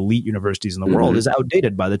the most elite universities in the world, is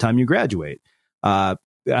outdated by the time you graduate.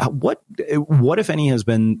 What, if any, has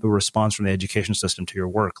been the response from the education system to your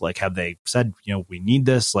work? Like, have they said, we need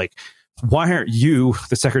this? Like, why aren't you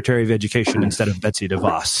the Secretary of Education instead of Betsy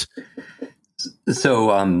DeVos?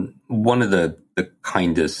 So one of the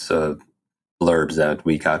kindest blurbs that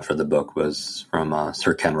we got for the book was from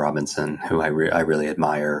Sir Ken Robinson, who I really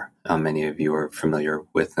admire. Many of you are familiar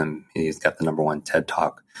with him. He's got the #1 TED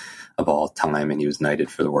Talk of all time, and he was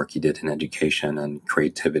knighted for the work he did in education and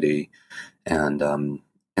creativity. And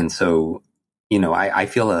so, I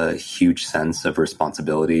feel a huge sense of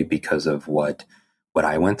responsibility because of what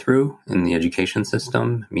I went through in the education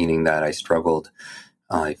system, meaning that I struggled.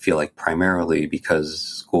 I feel like primarily because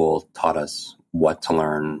school taught us what to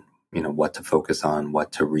learn, what to focus on,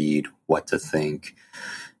 what to read, what to think,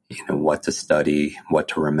 what to study, what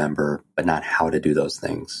to remember, but not how to do those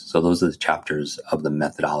things. So those are the chapters of the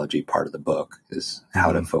methodology part of the book, is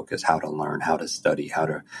how to focus, how to learn, how to study, how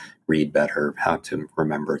to read better, how to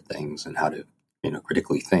remember things, and how to,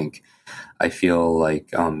 critically think. I feel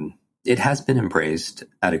like it has been embraced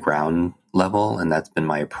at a ground level, and that's been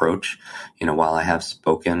my approach. While I have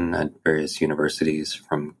spoken at various universities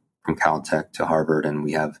from Caltech to Harvard, and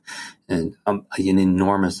we have an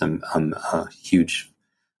enormous, huge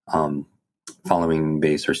following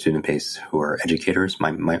base or student base who are educators.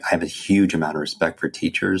 I have a huge amount of respect for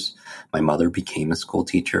teachers. My mother became a school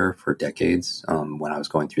teacher for decades when I was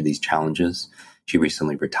going through these challenges. She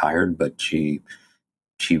recently retired, but she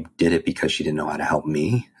did it because she didn't know how to help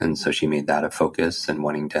me. And so she made that a focus and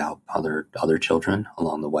wanting to help other children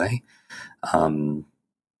along the way.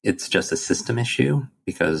 It's just a system issue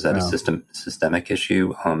because that is systemic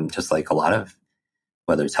issue. Just like a lot of,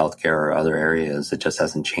 whether it's healthcare or other areas, it just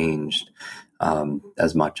hasn't changed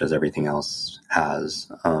as much as everything else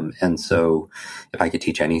has. And so if I could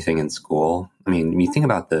teach anything in school, I mean, when you think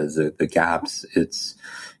about the gaps, it's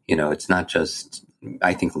not just,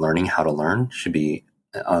 I think learning how to learn should be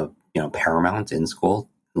paramount in school,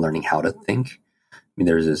 learning how to think. I mean,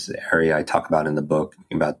 there's this area I talk about in the book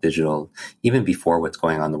about digital, even before what's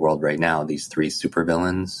going on in the world right now, these 3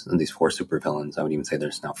 supervillains, and these 4 supervillains, I would even say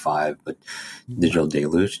there's now 5, but digital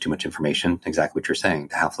deluge, too much information, exactly what you're saying.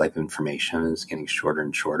 The half-life of information is getting shorter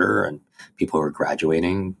and shorter, and people who are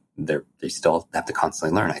graduating, they still have to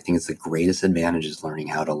constantly learn. I think it's the greatest advantage is learning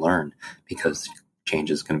how to learn, because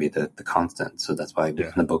change is going to be the constant. So that's why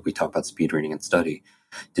in the book we talk about speed reading and study.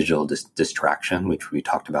 Digital distraction, which we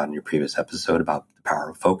talked about in your previous episode about the power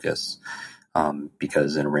of focus,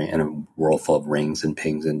 because in a world full of rings and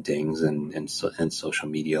pings and dings and social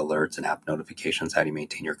media alerts and app notifications, how do you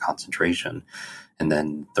maintain your concentration? And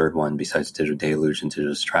then third one, besides digital deluge and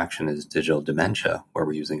digital distraction, is digital dementia, where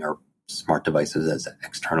we're using our smart devices as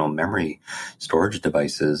external memory storage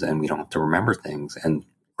devices, and we don't have to remember things. And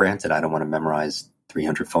granted, I don't want to memorize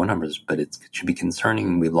 300 phone numbers, but it should be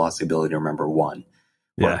concerning. We've lost the ability to remember one.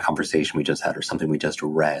 Or a conversation we just had, or something we just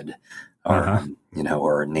read, or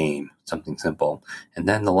or a name, something simple. And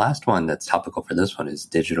then the last one that's topical for this one is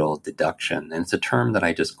digital deduction, and it's a term that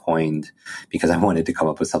I just coined because I wanted to come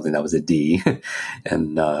up with something that was a D,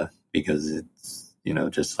 and because it's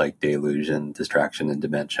just like deluge and distraction and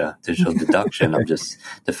dementia. Digital deduction, I'm just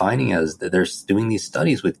defining as that they're doing these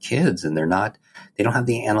studies with kids, and they don't have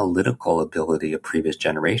the analytical ability of previous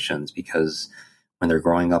generations, because when they're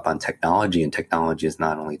growing up on technology, and technology is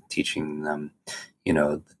not only teaching them,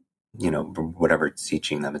 whatever it's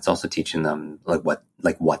teaching them, it's also teaching them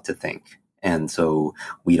what to think. And so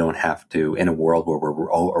we don't have to, in a world where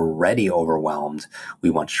we're already overwhelmed,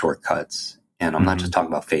 we want shortcuts. And I'm not just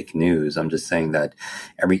talking about fake news. I'm just saying that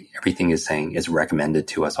everything is recommended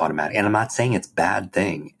to us automatically. And I'm not saying it's a bad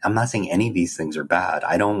thing. I'm not saying any of these things are bad.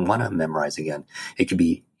 I don't want to memorize again. It could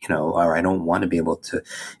be, or I don't want to be able to.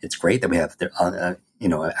 It's great that we have,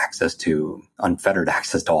 unfettered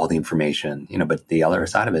access to all the information, but the other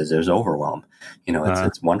side of it is there's overwhelm.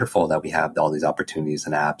 It's wonderful that we have all these opportunities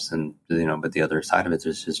and apps, and, but the other side of it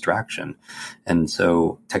is distraction. And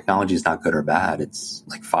so technology is not good or bad. It's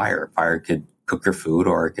like fire. Fire could cook your food,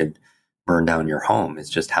 or it could burn down your home. It's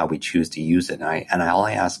just how we choose to use it. And all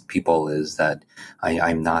I ask people is that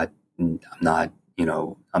I'm not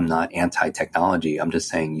anti-technology. I'm just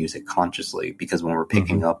saying use it consciously, because when we're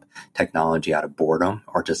picking up technology out of boredom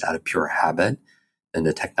or just out of pure habit, then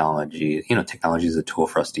the technology is a tool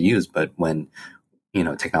for us to use. But when,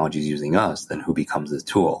 technology is using us, then who becomes the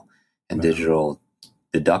tool? And digital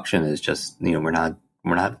deduction is just, we're not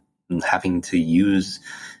having to use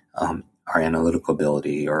our analytical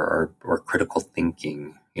ability or critical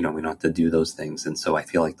thinking. We don't have to do those things. And so I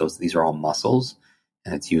feel like these are all muscles,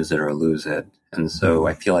 and it's use it or lose it. And so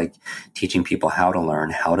I feel like teaching people how to learn,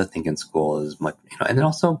 how to think in school is much, and then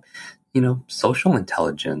also, social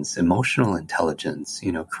intelligence, emotional intelligence,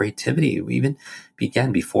 creativity. We even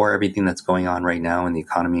began before everything that's going on right now in the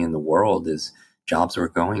economy and the world is jobs are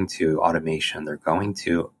going to automation. They're going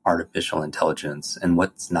to artificial intelligence. And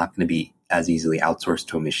what's not going to be as easily outsourced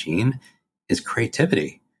to a machine is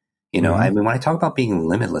creativity. I mean, when I talk about being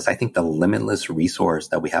limitless, I think the limitless resource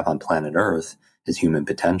that we have on planet Earth is human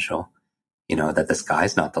potential. That the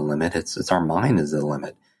sky's not the limit. It's our mind is the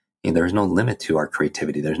limit. There's no limit to our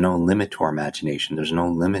creativity. There's no limit to our imagination. There's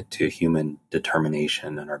no limit to human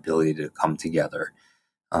determination and our ability to come together.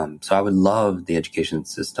 So I would love the education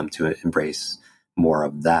system to embrace more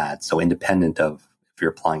of that. So independent of if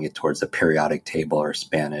you're applying it towards a periodic table or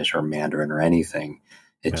Spanish or Mandarin or anything,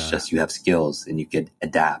 it's just you have skills and you can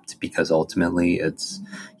adapt, because ultimately it's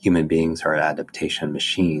human beings are adaptation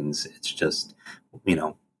machines. It's just,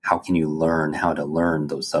 how can you learn how to learn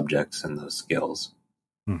those subjects and those skills?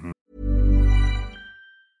 Mm-hmm.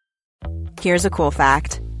 Here's a cool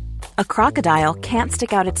fact. A crocodile can't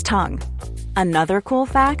stick out its tongue. Another cool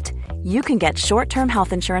fact, you can get short-term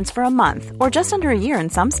health insurance for a month or just under a year in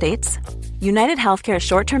some states. United Healthcare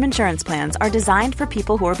short-term insurance plans are designed for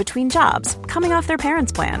people who are between jobs, coming off their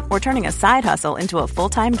parents' plan, or turning a side hustle into a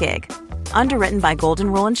full-time gig. Underwritten by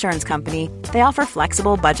Golden Rule Insurance Company, they offer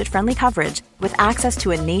flexible, budget-friendly coverage with access to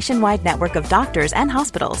a nationwide network of doctors and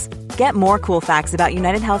hospitals. Get more cool facts about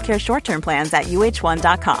United Healthcare short-term plans at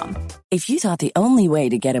uh1.com. If you thought the only way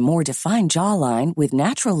to get a more defined jawline with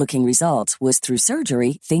natural-looking results was through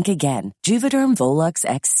surgery, think again. Juvederm Volux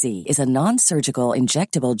XC is a non-surgical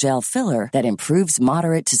injectable gel filler that improves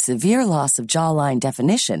moderate to severe loss of jawline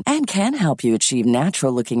definition and can help you achieve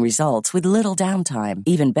natural-looking results with little downtime.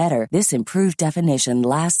 Even better, this improved definition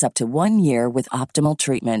lasts up to 1 year with optimal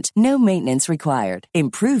treatment. No maintenance required.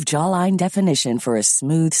 Improve jawline definition for a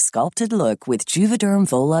smooth, sculpted look with Juvederm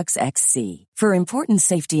Volux XC. For important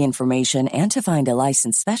safety information and to find a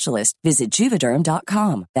licensed specialist, visit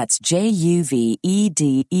Juvederm.com. That's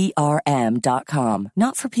JUVEDERM.com.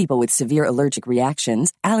 Not for people with severe allergic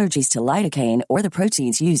reactions, allergies to lidocaine, or the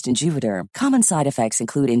proteins used in Juvederm. Common side effects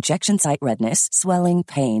include injection site redness, swelling,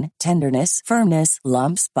 pain, tenderness, firmness,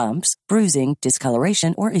 lumps, bumps, bruising,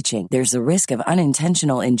 discoloration, or itching. There's a risk of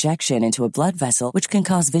unintentional injection into a blood vessel, which can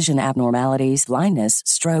cause vision abnormalities, blindness,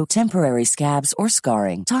 stroke, temporary scabs, or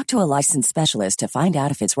scarring. Talk to a licensed specialist to find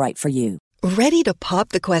out if it's right for you. Ready to pop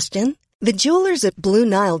the question? The jewelers at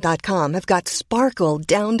BlueNile.com have got sparkle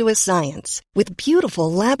down to a science with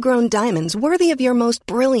beautiful lab-grown diamonds worthy of your most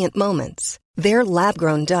brilliant moments. Their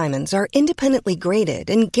lab-grown diamonds are independently graded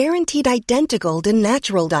and guaranteed identical to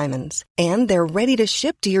natural diamonds, and they're ready to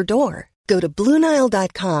ship to your door. Go to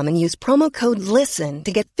BlueNile.com and use promo code LISTEN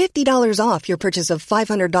to get $50 off your purchase of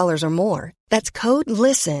 $500 or more. That's code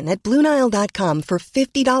LISTEN at BlueNile.com for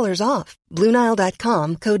 $50 off.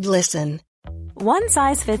 BlueNile.com, code LISTEN. One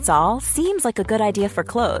size fits all seems like a good idea for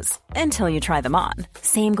clothes until you try them on.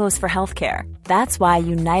 Same goes for healthcare. That's why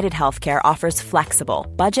United Healthcare offers flexible,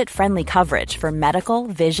 budget-friendly coverage for medical,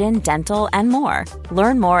 vision, dental, and more.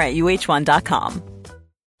 Learn more at uh1.com.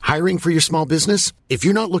 Hiring for your small business? If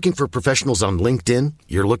you're not looking for professionals on LinkedIn,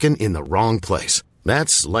 you're looking in the wrong place.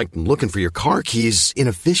 That's like looking for your car keys in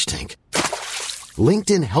a fish tank.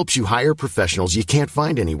 LinkedIn helps you hire professionals you can't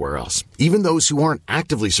find anywhere else, even those who aren't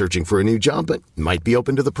actively searching for a new job but might be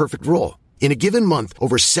open to the perfect role. In a given month,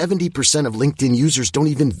 over 70% of LinkedIn users don't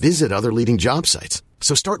even visit other leading job sites.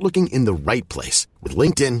 So start looking in the right place. With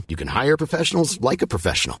LinkedIn, you can hire professionals like a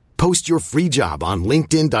professional. Post your free job on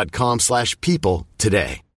linkedin.com/people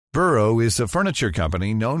today. Burrow is a furniture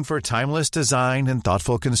company known for timeless design and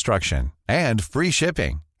thoughtful construction and free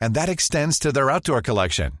shipping, and that extends to their outdoor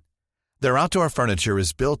collection. Their outdoor furniture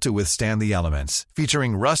is built to withstand the elements,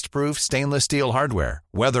 featuring rust-proof stainless steel hardware,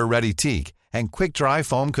 weather-ready teak, and quick-dry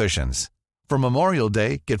foam cushions. For Memorial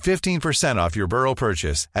Day, get 15% off your Burrow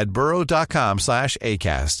purchase at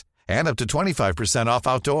burrow.com/ACAST and up to 25% off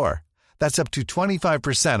outdoor. That's up to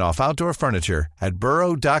 25% off outdoor furniture at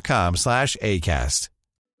burrow.com/ACAST.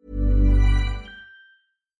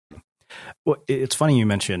 Well, it's funny you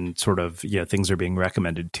mentioned sort of, things are being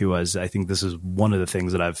recommended to us. I think this is one of the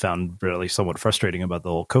things that I've found really somewhat frustrating about the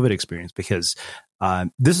whole COVID experience, because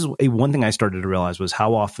this is one thing I started to realize was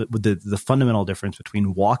how often the fundamental difference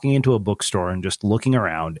between walking into a bookstore and just looking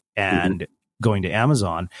around and going to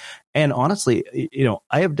Amazon. And honestly,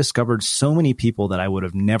 I have discovered so many people that I would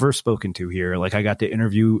have never spoken to here. Like I got to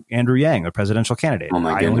interview Andrew Yang, a presidential candidate. Oh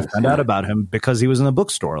my goodness, I only found out about him because he was in the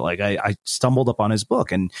bookstore. Like I stumbled upon his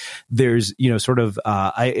book, and there's,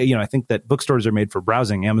 I think that bookstores are made for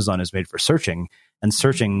browsing. Amazon is made for searching, and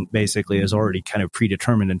searching basically is already kind of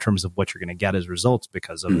predetermined in terms of what you're going to get as results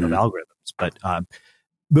because of algorithms. But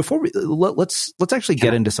before let's actually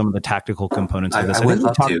get into some of the tactical components of this. I would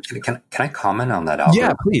love to. Can I comment on that algorithm?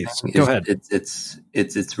 Yeah, please. Go ahead.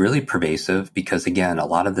 It's really pervasive because, again, a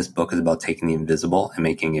lot of this book is about taking the invisible and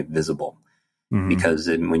making it visible. Mm-hmm. Because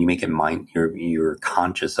when you make it you're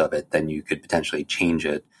conscious of it, then you could potentially change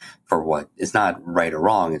it for what is not right or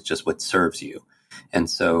wrong. It's just what serves you. And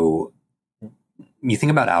so you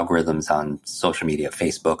think about algorithms on social media,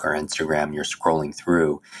 Facebook or Instagram, you're scrolling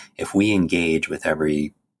through. If we engage with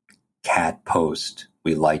every cat post,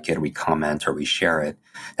 we like it, we comment, or we share it,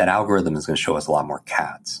 that algorithm is going to show us a lot more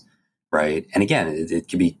cats, right? And again, it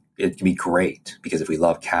could be great because if we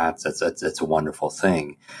love cats, that's a wonderful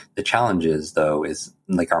thing. The challenge is, though, is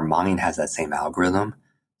like our mind has that same algorithm.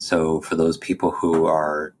 So for those people who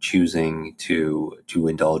are choosing to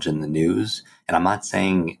indulge in the news, and I'm not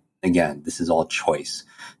saying, again, this is all choice.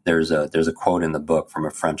 There's a quote in the book from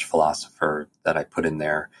a French philosopher that I put in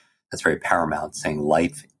there that's very paramount, saying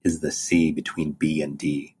life is the C between B and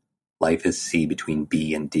D. Life is C between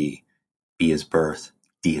B and D. B is birth,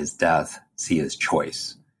 D is death, C is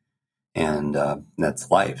choice. And that's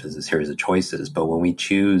life, is a series of choices. But when we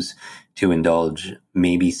choose to indulge,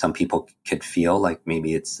 maybe some people could feel like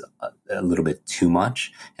maybe it's a little bit too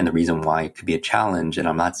much. And the reason why it could be a challenge, and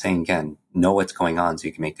I'm not saying, again, know what's going on so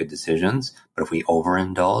you can make good decisions. But if we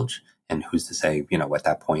overindulge, and who's to say, at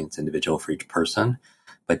that point it's individual for each person.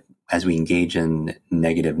 But as we engage in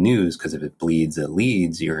negative news, because if it bleeds, it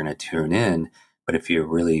leads, you're going to tune in. But if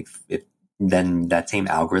then that same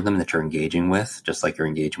algorithm that you're engaging with, just like you're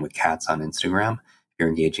engaging with cats on Instagram, if you're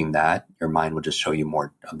engaging that, your mind will just show you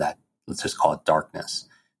more of that. Let's just call it darkness.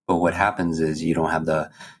 But what happens is you don't have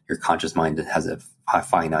your conscious mind that has a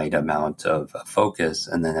finite amount of focus.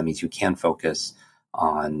 And then that means you can focus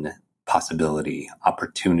on possibility,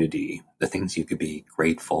 opportunity, the things you could be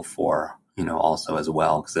grateful for, also as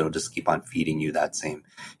well, because it'll just keep on feeding you that same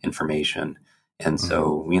information. And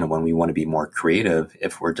so, when we want to be more creative,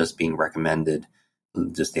 if we're just being recommended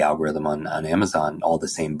just the algorithm on Amazon, all the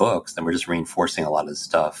same books, then we're just reinforcing a lot of the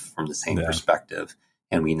stuff from the same perspective.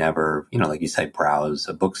 And we never, like you said, browse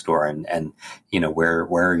a bookstore and where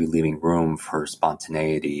are you leaving room for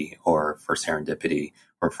spontaneity or for serendipity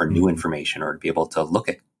or for new information or to be able to look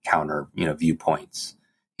at counter, viewpoints,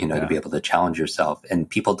 to be able to challenge yourself. And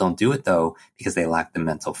people don't do it, though, because they lack the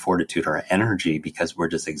mental fortitude or energy because we're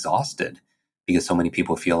just exhausted. Because so many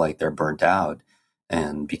people feel like they're burnt out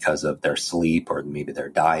and because of their sleep or maybe their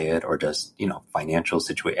diet or just, financial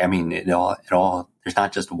situation. I mean, it all, there's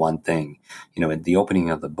not just one thing. In the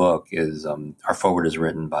opening of the book is, our foreword is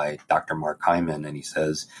written by Dr. Mark Hyman, and he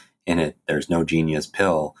says in it, there's no genius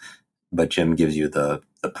pill, but Jim gives you the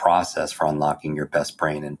process for unlocking your best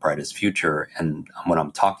brain and brightest future. And what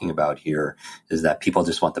I'm talking about here is that people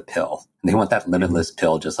just want the pill. They want that limitless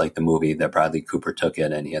pill, just like the movie that Bradley Cooper took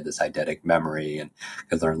it, and he had this eidetic memory and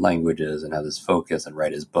could learn languages and have this focus and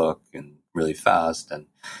write his book and really fast and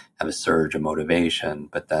have a surge of motivation.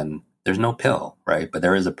 But then there's no pill, right? But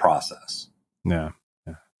there is a process. Yeah.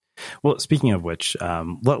 Well, speaking of which,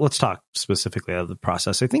 let's talk specifically of the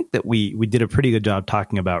process. I think that we did a pretty good job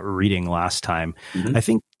talking about reading last time. Mm-hmm. I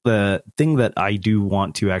think the thing that I do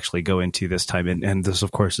want to actually go into this time, and this,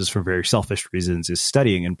 of course, is for very selfish reasons, is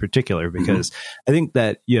studying in particular, because I think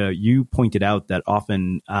that you pointed out that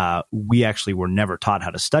often we actually were never taught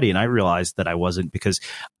how to study. And I realized that I wasn't, because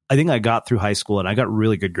I think I got through high school and I got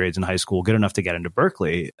really good grades in high school, good enough to get into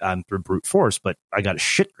Berkeley through brute force, but I got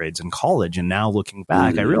shit grades in college. And now looking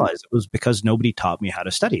back, I realized it was because nobody taught me how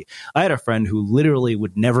to study. I had a friend who literally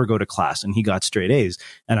would never go to class and he got straight A's.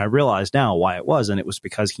 And I realized now why it was. And it was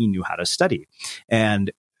because he knew how to study.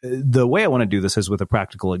 And the way I want to do this is with a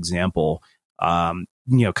practical example.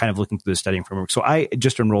 Kind of looking through the studying framework. So I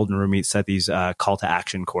just enrolled in Ramit Sethi's call to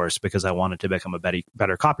action course because I wanted to become a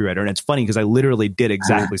better copywriter. And it's funny because I literally did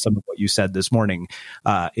exactly some of what you said this morning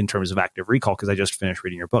in terms of active recall, because I just finished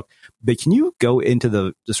reading your book. But can you go into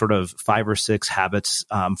the sort of 5 or 6 habits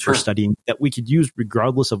for studying that we could use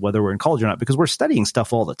regardless of whether we're in college or not? Because we're studying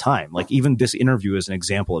stuff all the time. Like even this interview is an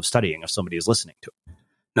example of studying if somebody is listening to it.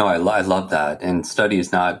 No, I love that. And study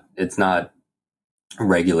is not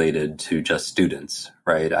regulated to just students,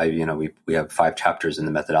 right? We have 5 chapters in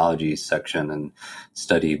the methodology section, and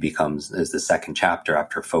study is the second chapter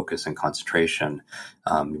after focus and concentration,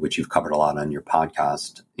 which you've covered a lot on your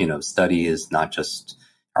podcast. Study is not just,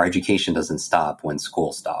 our education doesn't stop when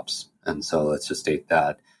school stops. And so let's just state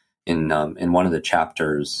that in one of the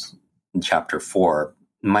chapters, in chapter 4,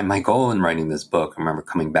 my goal in writing this book, I remember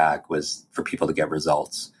coming back, was for people to get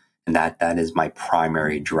results. And that is my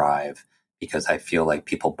primary drive, because I feel like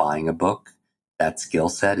people buying a book, that skill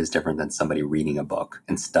set is different than somebody reading a book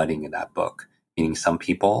and studying that book. Meaning some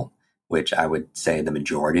people, which I would say the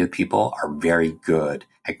majority of people, are very good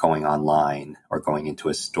at going online or going into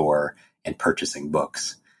a store and purchasing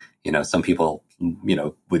books. Some people,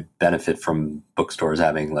 would benefit from bookstores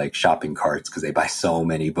having like shopping carts because they buy so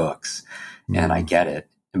many books. Mm-hmm. And I get it.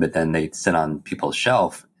 But then they sit on people's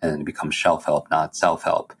shelf and it becomes shelf help, not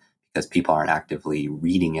self-help, because people aren't actively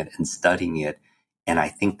reading it and studying it. And I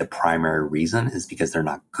think the primary reason is because they're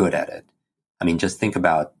not good at it. I mean, just think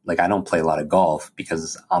about, I don't play a lot of golf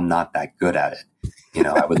because I'm not that good at it.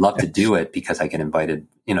 I would love to do it because I get invited,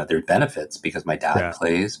 there's benefits because my dad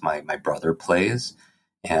plays, my brother plays,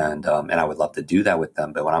 and I would love to do that with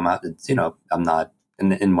them. But when I'm out, I'm not,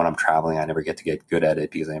 and when I'm traveling, I never get to get good at it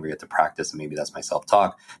because I never get to practice. And maybe that's my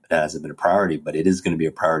self-talk, but that hasn't been a priority. But it is going to be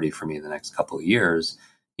a priority for me in the next couple of years,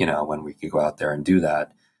 when we could go out there and do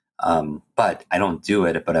that. But I don't do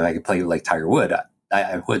it. But if I could play like Tiger Woods,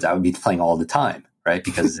 I would be playing all the time, right?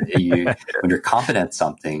 Because when you're confident at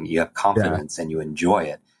something, you have confidence and you enjoy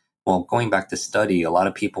it. Well, going back to study, a lot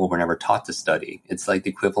of people were never taught to study. It's like the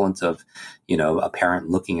equivalent of, a parent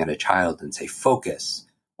looking at a child and say, focus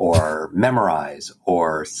or memorize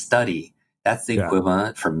or study. That's the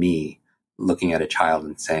equivalent for me looking at a child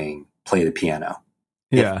and saying, play the piano.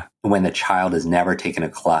 When the child has never taken a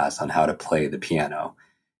class on how to play the piano.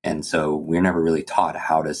 And so we're never really taught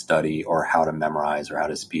how to study or how to memorize or how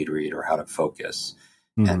to speed read or how to focus.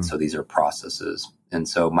 Mm-hmm. And so these are processes. And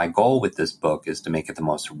so my goal with this book is to make it the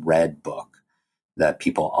most read book that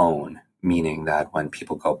people own, meaning that when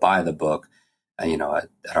people go buy the book,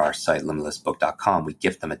 at our site, limitlessbook.com, we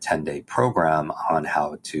gift them a 10-day program on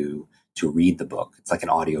how to read the book. It's like an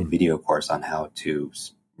audio video course on how to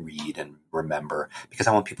read and remember, because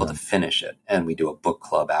I want people to finish it. And we do a book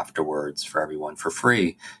club afterwards for everyone for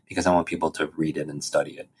free, because I want people to read it and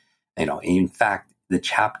study it. In fact,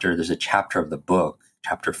 there's a chapter of the book,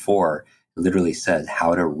 chapter 4, literally says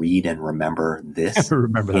how to read and remember this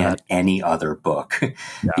and any other book.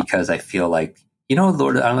 Because I feel like,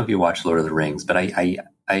 Lord, I don't know if you watched Lord of the Rings, but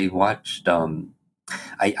I watched,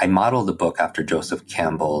 I modeled the book after Joseph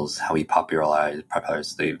Campbell's, how he popularized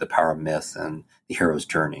the power of myth and the hero's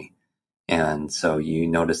journey. And so you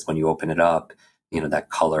notice when you open it up, that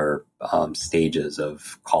color stages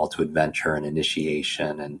of call to adventure and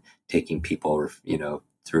initiation and taking people,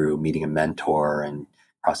 through meeting a mentor and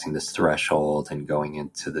crossing this threshold and going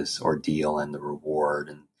into this ordeal and the reward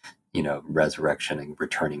and, resurrection and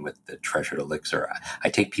returning with the treasured elixir.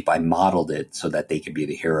 I modeled it so that they could be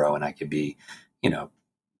the hero and I could be, Mr.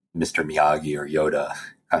 Miyagi or Yoda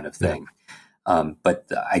kind of thing. But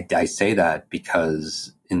I say that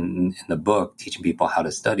because in the book, teaching people how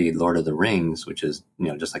to study Lord of the Rings, which is,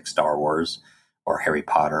 just like Star Wars or Harry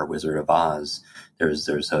Potter or Wizard of Oz, there's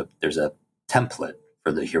a template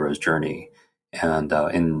for the hero's journey. And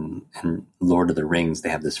in Lord of the Rings, they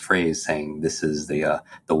have this phrase saying, this is the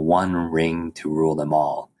one ring to rule them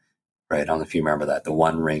all. Right? I don't know if you remember that, the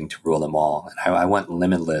one ring to rule them all. And I want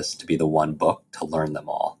Limitless to be the one book to learn them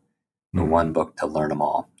all. The one book to learn them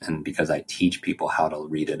all. And because I teach people how to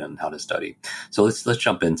read it and how to study. So let's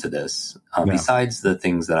jump into this. Besides the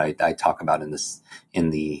things that I talk about in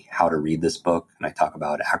the how to read this book, and I talk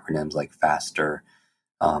about acronyms like FASTER,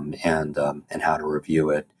 and how to review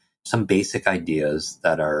it. Some basic ideas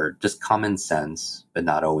that are just common sense, but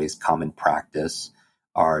not always common practice,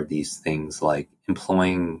 are these things like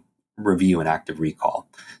employing review and active recall.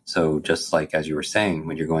 So just like, as you were saying,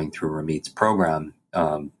 when you're going through Ramit's program,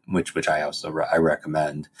 which I also I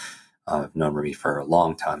recommend. I've known Ramit for a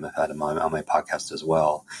long time. I've had him on my podcast as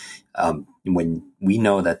well. When we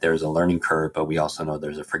know that there's a learning curve, but we also know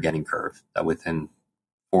there's a forgetting curve, that within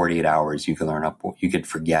 48 hours, you could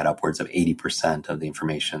forget upwards of 80% of the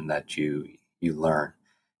information that you learn.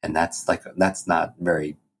 And that's not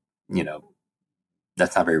very,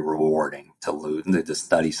 that's not very rewarding to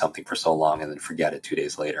study something for so long and then forget it 2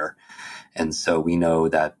 days later. And so we know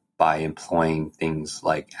that by employing things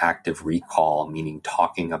like active recall, meaning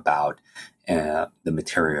talking about the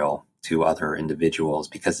material to other individuals,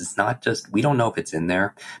 because it's not just, we don't know if it's in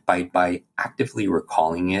there, by actively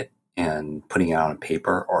recalling it and putting it on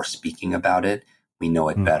paper or speaking about it, we know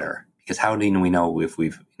it better. Because how do we know if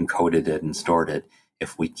we've encoded it and stored it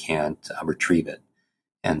if we can't retrieve it?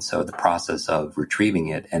 And so the process of retrieving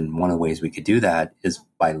it, and one of the ways we could do that is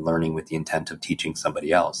by learning with the intent of teaching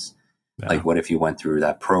somebody else. Yeah. Like, what if you went through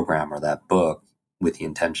that program or that book with the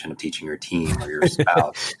intention of teaching your team or your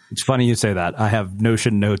spouse? It's funny you say that. I have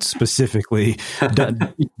Notion notes specifically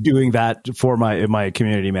doing that for my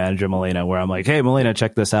community manager, Melena, where I'm like, hey, Melena,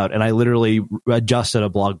 check this out. And I literally adjusted a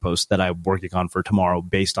blog post that I'm working on for tomorrow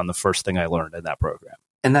based on the first thing I learned in that program.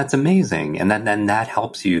 And that's amazing. And then that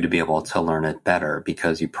helps you to be able to learn it better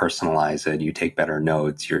because you personalize it, you take better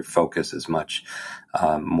notes, your focus is much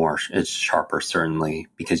it's sharper, certainly,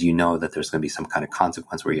 because you know that there's going to be some kind of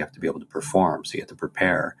consequence where you have to be able to perform. So you have to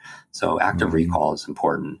prepare. So active recall is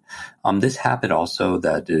important. This habit also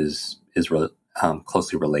that is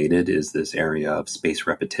closely related is this area of spaced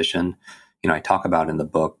repetition. I talk about in the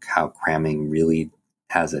book how cramming really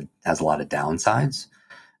has a lot of downsides.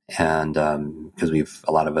 And because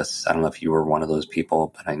a lot of us, I don't know if you were one of those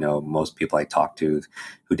people, but I know most people I talked to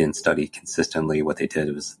who didn't study consistently, what they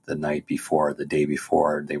did was the night before, the day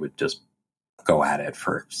before, they would just go at it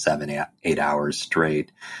for 7, 8 hours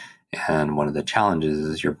straight. And one of the challenges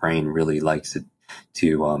is your brain really likes it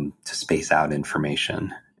to space out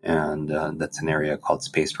information. And that's an area called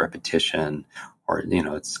spaced repetition, or,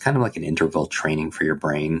 it's kind of like an interval training for your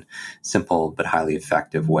brain, simple but highly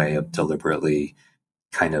effective way of deliberately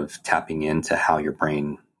kind of tapping into how your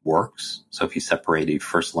brain works. So if you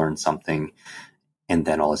first learn something and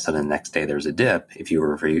then all of a sudden the next day there's a dip, if you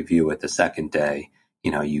review it the second day,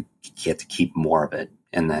 you get to keep more of it.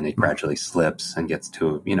 And then it gradually slips and gets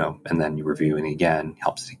to, and then you review it again,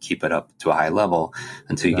 helps to keep it up to a high level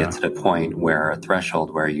until you get to the point where a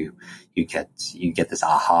threshold where you get this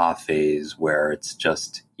aha phase where it's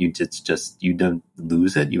just, you don't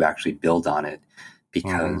lose it. You actually build on it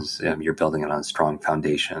because you're building it on a strong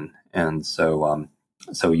foundation. And so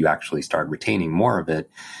you actually start retaining more of it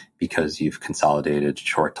because you've consolidated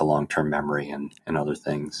short to long-term memory and other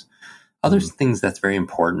things. Other things that's very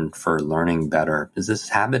important for learning better is this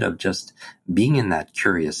habit of just being in that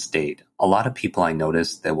curious state. A lot of people I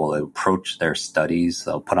notice that will approach their studies,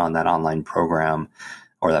 they'll put on that online program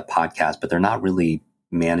or that podcast, but they're not really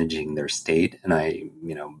managing their state.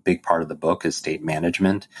 And big part of the book is state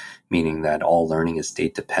management, meaning that all learning is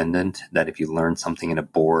state dependent, that if you learn something in a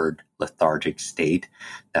bored, lethargic state,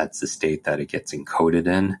 that's the state that it gets encoded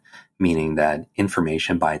in, meaning that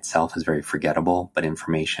information by itself is very forgettable, but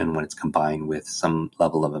information when it's combined with some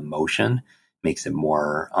level of emotion makes it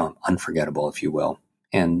more unforgettable, if you will.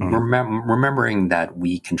 And remembering that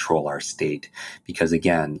we control our state, because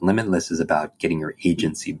again, Limitless is about getting your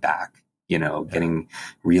agency back.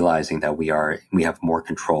 Realizing that we have more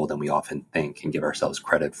control than we often think and give ourselves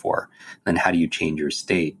credit for. Then how do you change your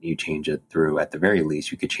state? You change it through, at the very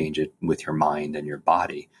least, you could change it with your mind and your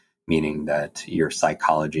body, meaning that your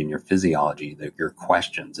psychology and your physiology, your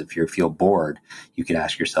questions. If you feel bored, you can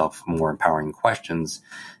ask yourself more empowering questions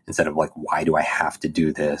instead of like, why do I have to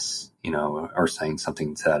do this? Or saying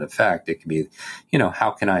something to that effect. It could be,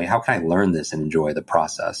 how can I learn this and enjoy the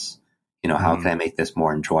process? How can I make this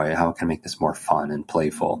more enjoyable? How can I make this more fun and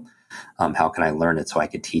playful? How can I learn it so I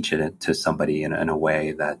could teach it to somebody in a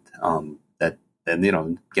way that get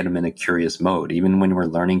them in a curious mode? Even when we're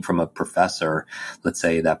learning from a professor, let's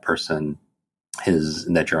say that person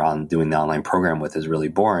that you're doing the online program with is really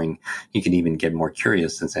boring, you can even get more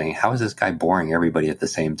curious and saying, how is this guy boring everybody at the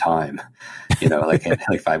same time? Like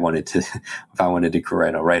if I wanted to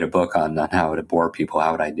write a book on how to bore people,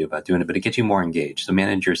 how would I do about doing it? But it gets you more engaged. So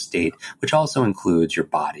manage your state, which also includes your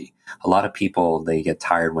body. A lot of people, they get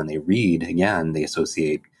tired when they read. Again, they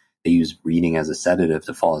use reading as a sedative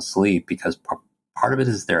to fall asleep because part of it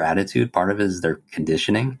is their attitude, part of it is their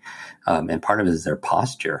conditioning, and part of it is their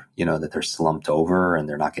posture, that they're slumped over and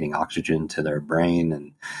they're not getting oxygen to their brain.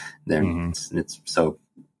 And it's so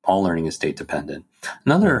all learning is state dependent.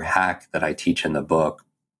 Another hack that I teach in the book,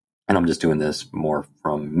 and I'm just doing this more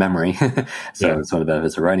from memory, so it's one of the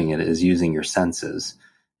benefits of writing it, is using your senses,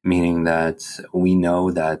 meaning that we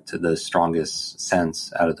know that the strongest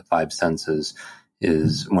sense out of the 5 senses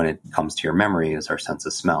is when it comes to your memory is our sense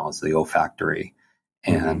of smell. It's the olfactory.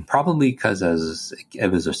 And probably because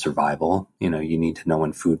it was a survival, you need to know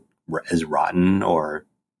when food is rotten or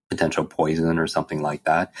potential poison or something like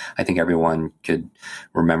that. I think everyone could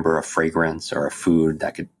remember a fragrance or a food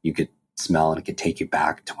that you could smell and it could take you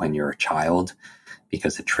back to when you're a child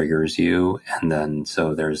because it triggers you. And then,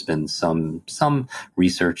 so there's been some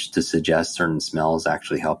research to suggest certain smells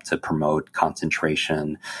actually help to promote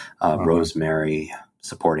concentration, rosemary,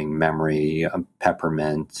 supporting memory,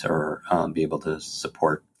 peppermint, or be able to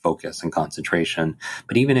support focus and concentration.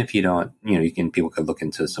 But even if you don't, people could look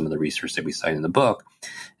into some of the research that we cite in the book.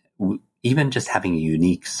 Even just having a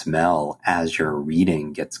unique smell as you're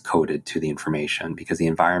reading gets coded to the information, because the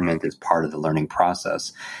environment is part of the learning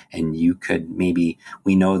process. And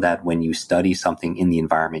we know that when you study something in the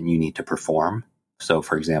environment, you need to perform. So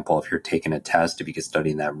for example, if you're taking a test, if you can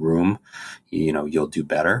study in that room, you'll do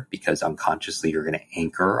better, because unconsciously you're going to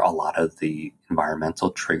anchor a lot of the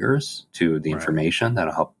environmental triggers to the information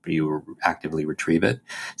that'll help you actively retrieve it.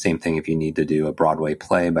 Same thing if you need to do a Broadway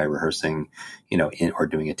play, by rehearsing, or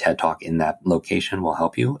doing a TED Talk in that location will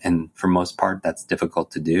help you. And for most part, that's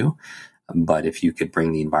difficult to do. But if you could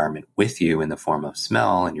bring the environment with you in the form of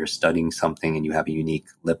smell, and you're studying something and you have a unique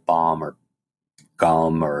lip balm or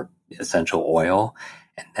gum or essential oil,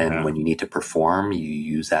 and then when you need to perform, you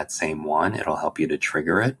use that same one, it'll help you to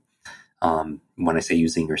trigger it. When I say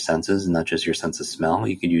using your senses, not just your sense of smell,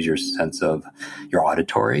 you could use your sense of your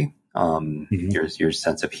auditory, your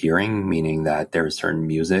sense of hearing, meaning that there is certain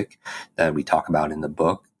music that we talk about in the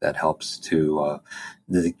book that helps to,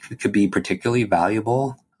 that could be particularly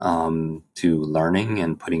valuable to learning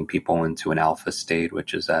and putting people into an alpha state,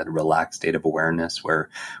 which is that relaxed state of awareness where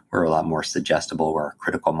we're a lot more suggestible, where our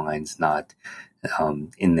critical mind's not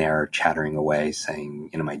in there chattering away saying,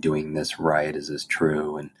 am I doing this right? Is this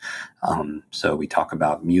true? And so we talk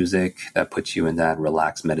about music that puts you in that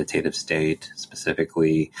relaxed meditative state,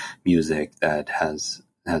 specifically music that has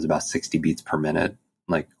about 60 beats per minute,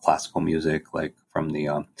 like classical music, like from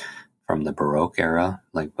the Baroque era,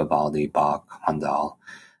 like Vivaldi, Bach, Handel.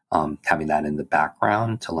 Having that in the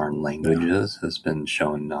background to learn languages has been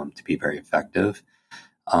shown to be very effective.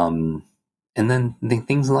 And then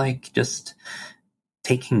things like just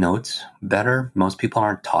taking notes better. Most people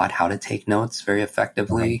aren't taught how to take notes very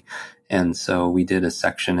effectively. And so we did a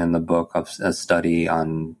section in the book of a study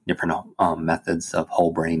on different methods of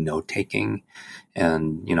whole brain note taking.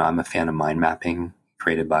 And, I'm a fan of mind mapping,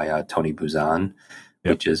 created by Tony Buzan,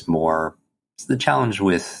 which is more. The challenge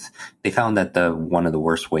they found that one of the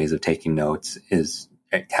worst ways of taking notes is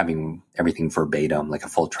having everything verbatim, like a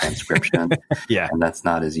full transcription. And that's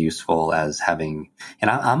not as useful as having,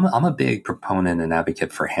 and I'm a big proponent and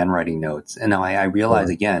advocate for handwriting notes. And now I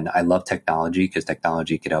realize, again, I love technology, because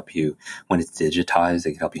technology could help you when it's digitized.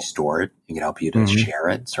 It can help you store it. It can help you to share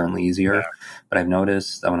it, certainly easier. But I've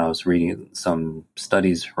noticed that when I was reading some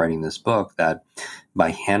studies writing this book, that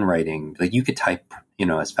by handwriting, like you could type,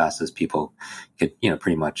 as fast as people could,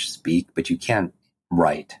 pretty much speak, but you can't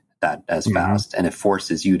write that as fast. And it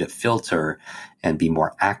forces you to filter and be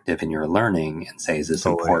more active in your learning and say, is this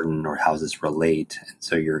important, or how does this relate? And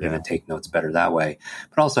so you're going to take notes better that way.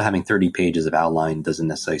 But also having 30 pages of outline doesn't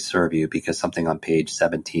necessarily serve you, because something on page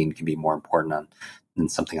 17 can be more important than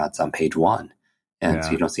something that's on page 1. And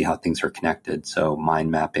so you don't see how things are connected. So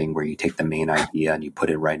mind mapping, where you take the main idea and you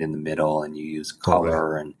put it right in the middle, and you use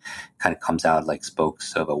color and kind of comes out like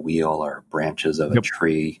spokes of a wheel or branches of a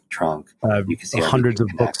tree trunk. You can see hundreds of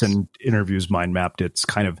books and interviews mind mapped. It's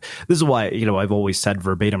kind of, this is why, I've always said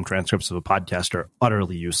verbatim transcripts of a podcast are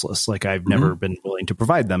utterly useless. Like I've never been willing to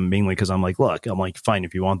provide them, mainly because I'm like, fine,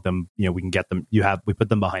 if you want them, we can get them. We put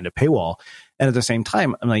them behind a paywall. And at the same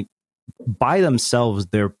time, I'm like, by themselves,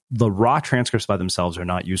 the raw transcripts by themselves are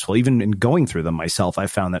not useful. Even in going through them myself, I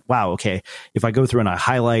found that, if I go through and I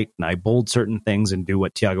highlight and I bold certain things and do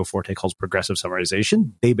what Tiago Forte calls progressive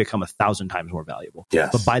summarization, they become 1,000 times more valuable.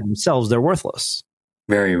 Yes. But by themselves, they're worthless.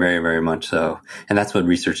 Very, very, very much so. And that's what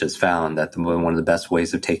research has found, that one of the best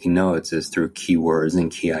ways of taking notes is through keywords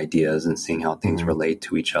and key ideas and seeing how things relate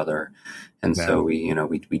to each other. And so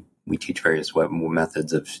we teach various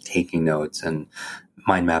methods of taking notes, and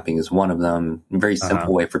mind mapping is one of them. A very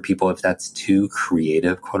simple way for people, if that's too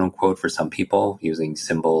creative, quote unquote, for some people, using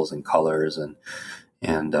symbols and colors and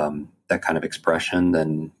that kind of expression,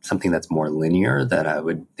 then something that's more linear that I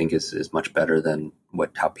would think is much better than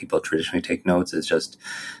how people traditionally take notes is just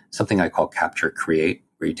something I call capture create,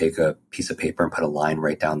 where you take a piece of paper and put a line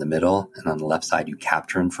right down the middle, and on the left side you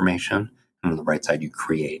capture information, and on the right side you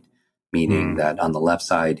create, meaning that on the left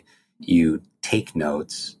side you take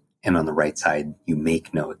notes, and on the right side you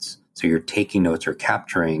make notes. So you're taking notes or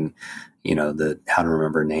capturing, the how to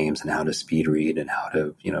remember names and how to speed read and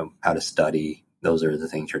how to study. Those are the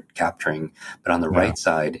things you're capturing. But on the right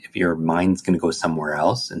side, if your mind's going to go somewhere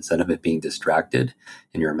else, instead of it being distracted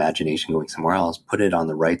and your imagination going somewhere else, put it on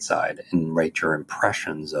the right side and write your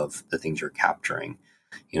impressions of the things you're capturing.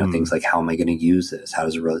 Things like, how am I going to use this? How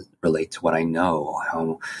does it relate to what I know?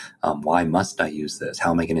 Why must I use this? How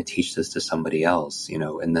am I going to teach this to somebody else?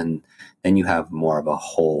 And then you have more of a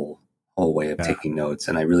whole whole way of taking notes.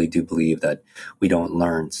 And I really do believe that we don't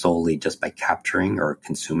learn solely just by capturing or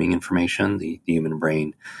consuming information. The human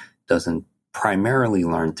brain doesn't primarily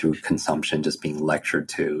learn through consumption, just being lectured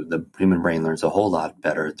to. The human brain learns a whole lot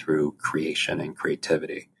better through creation and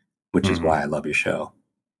creativity, which is why I love your show.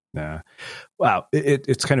 Yeah. Wow.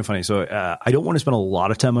 It's kind of funny. So I don't want to spend a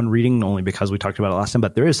lot of time on reading only because we talked about it last time,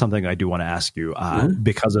 but there is something I do want to ask you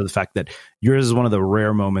because of the fact that yours is one of the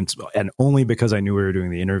rare moments, and only because I knew we were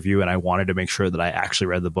doing the interview and I wanted to make sure that I actually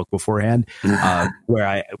read the book beforehand, where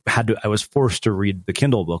I was forced to read the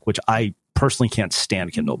Kindle book, which I personally can't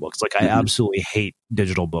stand Kindle books. Like I absolutely hate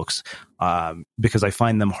digital books because I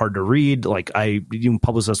find them hard to read. Like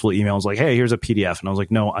publicists will email like, hey, here's a PDF. And I was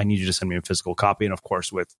like, no, I need you to send me a physical copy. And of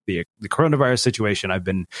course, with the coronavirus situation, I've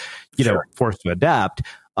been, forced to adapt.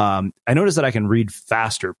 I noticed that I can read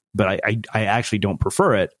faster, but I actually don't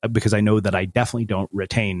prefer it because I know that I definitely don't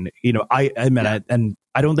retain, and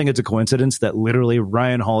I don't think it's a coincidence that literally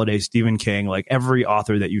Ryan Holiday, Stephen King, like every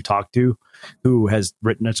author that you talk to who has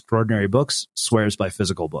written extraordinary books swears by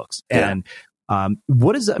physical books. Yeah. And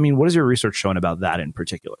what has your research shown about that in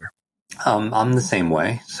particular? I'm the same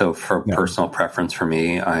way. So for personal preference for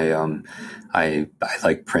me, I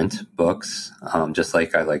like print books, just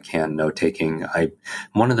like I like hand note taking.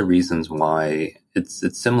 One of the reasons why it's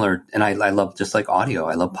similar, and I love just like audio.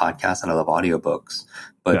 I love podcasts and I love audiobooks,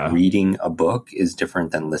 but reading a book is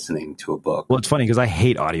different than listening to a book. Well, it's funny because I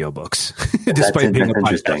hate audiobooks, despite being a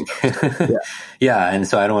interesting. Yeah, and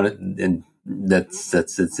so I don't want to.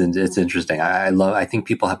 It's interesting. I think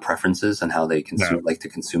people have preferences on how they like to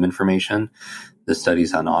consume information. The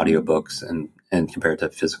studies on audiobooks and compared to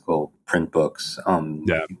physical print books,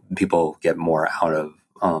 people get more out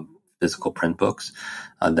of physical print books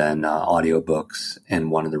than audiobooks. And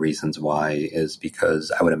one of the reasons why is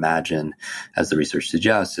because I would imagine, as the research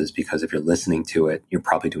suggests, is because if you're listening to it, you're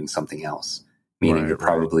probably doing something else. Meaning you're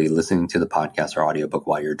probably listening to the podcast or audiobook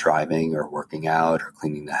while you're driving or working out or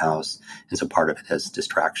cleaning the house. And so part of it is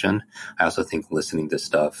distraction. I also think listening to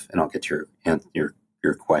stuff, and I'll get your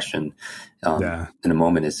question in a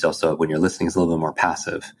moment, is also when you're listening, it's a little bit more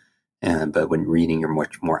passive. But when reading, you're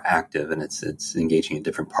much more active and it's engaging a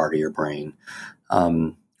different part of your brain.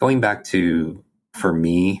 Going back to, for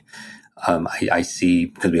me, I see,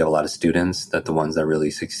 because we have a lot of students, that the ones that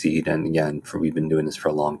really succeed, and again, we've been doing this for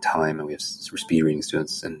a long time, and we have speed reading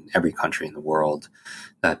students in every country in the world,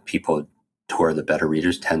 that people who are the better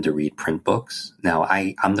readers tend to read print books. Now,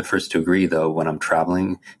 I'm the first to agree, though, when I'm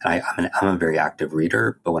traveling, and I'm a very active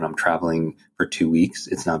reader, but when I'm traveling for 2 weeks,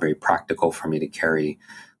 it's not very practical for me to carry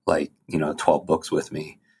 12 books with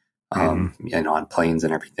me. On planes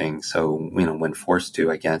and everything. So, when forced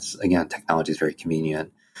to, I guess, again, technology is very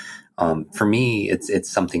convenient. For me, it's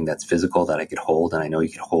something that's physical that I could hold, and I know you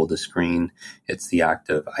can hold a screen. It's the act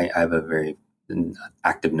of, I have a very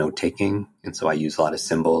active note taking, and so I use a lot of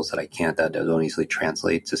symbols that don't easily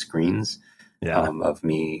translate to screens of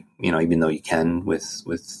me. Even though you can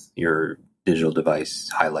with your digital device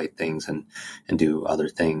highlight things and do other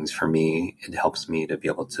things. For me, it helps me to be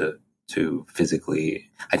able to physically,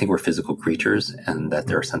 I think we're physical creatures, and that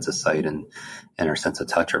their sense of sight and our sense of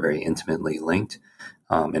touch are very intimately linked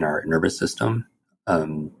in our nervous system.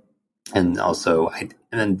 And also, and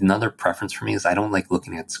another preference for me is I don't like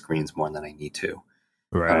looking at screens more than I need to.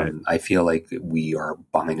 Right. I feel like we are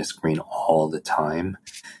behind a screen all the time,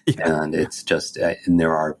 and it's just, and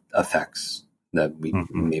there are effects that we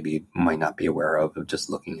maybe might not be aware of just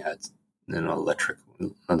looking at an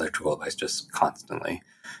electrical device just constantly.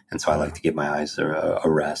 And so I like to give my eyes a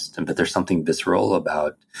rest. But there's something visceral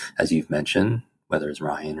about, as you've mentioned, whether it's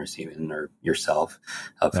Ryan or Stephen or yourself,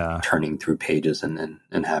 of turning through pages and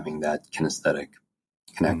having that kinesthetic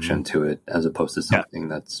connection to it, as opposed to something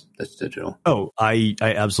that's digital. Oh, I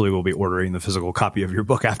absolutely will be ordering the physical copy of your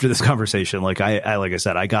book after this conversation. Like I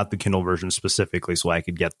said, I got the Kindle version specifically so I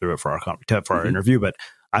could get through it for our interview, but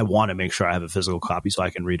I want to make sure I have a physical copy so I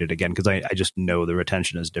can read it again, because I just know the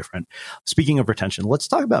retention is different. Speaking of retention, let's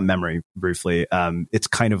talk about memory briefly. It's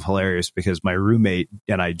kind of hilarious because my roommate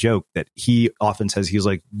and I joke that he often says, he's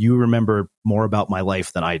like, you remember more about my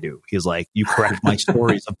life than I do. He's like, you correct my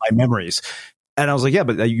stories of my memories. And I was like, yeah,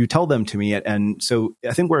 but you tell them to me. And so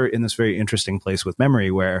I think we're in this very interesting place with memory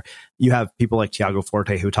where you have people like Tiago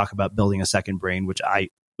Forte who talk about building a second brain, which I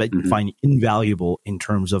find invaluable in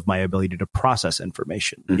terms of my ability to process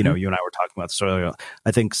information. You know, you and I were talking about this earlier.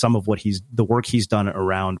 I think some of the work he's done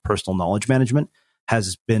around personal knowledge management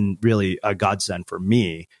has been really a godsend for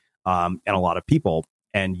me and a lot of people.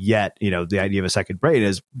 And yet, the idea of a second brain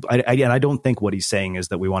is, and I don't think what he's saying is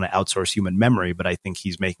that we want to outsource human memory, but I think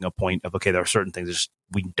he's making a point of, okay, there are certain things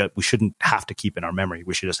we shouldn't have to keep in our memory.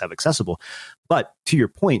 We should just have accessible. But to your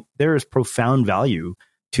point, there is profound value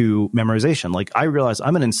to memorization. Like, I realize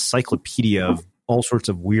I'm an encyclopedia of all sorts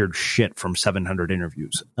of weird shit from 700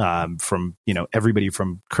 interviews, from, everybody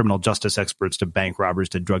from criminal justice experts to bank robbers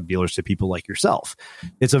to drug dealers to people like yourself.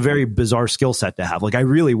 It's a very bizarre skill set to have. Like, I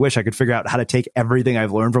really wish I could figure out how to take everything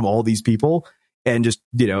I've learned from all these people and just,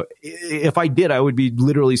 if I did, I would be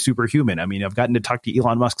literally superhuman. I mean, I've gotten to talk to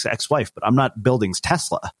Elon Musk's ex-wife, but I'm not building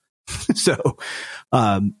Tesla. So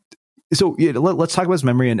let's talk about his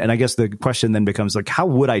memory. And I guess the question then becomes, like, how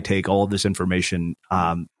would I take all of this information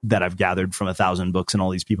that I've gathered from 1,000 books and all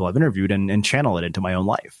these people I've interviewed and channel it into my own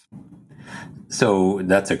life? So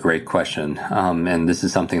that's a great question. And this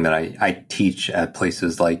is something that I teach at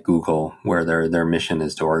places like Google, where their mission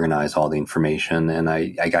is to organize all the information. And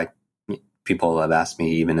I got people have asked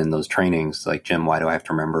me, even in those trainings, like, Jim, why do I have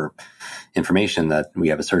to remember information that we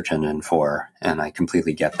have a search engine for? And I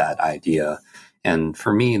completely get that idea. And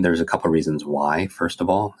for me, there's a couple of reasons why, first of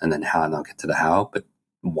all, and then how, and I'll get to the how. But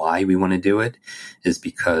why we want to do it is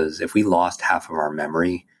because if we lost half of our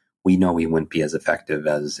memory, we know we wouldn't be as effective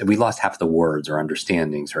as if we lost half the words or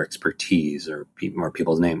understandings or expertise or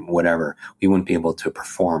people's name, whatever, we wouldn't be able to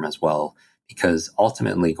perform as well. Because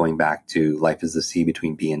ultimately, going back to life is the sea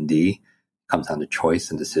between B and D, comes down to choice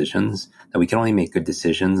and decisions, that we can only make good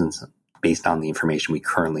decisions based on the information we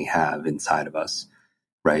currently have inside of us.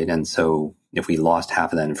 Right. And so if we lost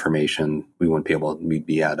half of that information, we'd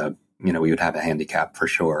be at we would have a handicap for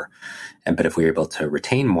sure. But if we were able to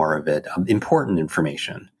retain more of it, important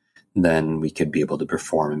information, then we could be able to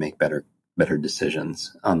perform and make better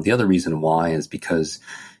decisions. The other reason why is because,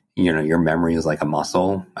 your memory is like a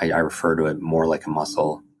muscle. I refer to it more like a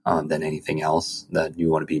muscle than anything else, that you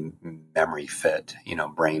want to be memory fit,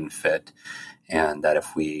 brain fit. And that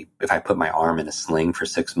if I put my arm in a sling for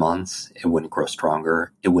 6 months, it wouldn't grow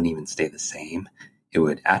stronger. It wouldn't even stay the same. It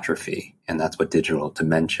would atrophy. And that's what digital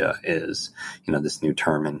dementia is, this new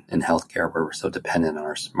term in healthcare, where we're so dependent on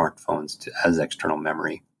our smartphones as external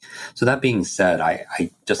memory. So that being said,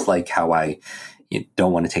 I just like how I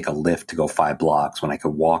don't want to take a lift to go 5 blocks when I could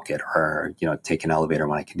walk it, or, take an elevator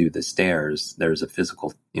when I could do the stairs. There's a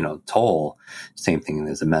physical, toll. Same thing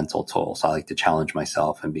as a mental toll. So I like to challenge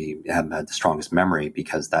myself and have the strongest memory,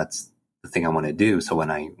 because that's the thing I want to do. So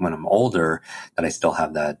when I'm older, that I still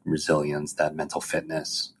have that resilience, that mental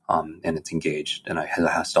fitness, and it's engaged, and I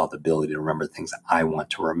still have the ability to remember things that I want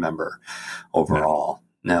to remember overall. Yeah.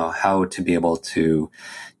 Now, how to be able to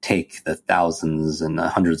take the thousands and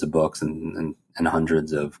hundreds of books and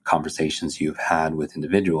hundreds of conversations you've had with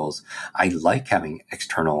individuals. I like having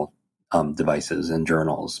external devices and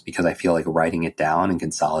journals, because I feel like writing it down and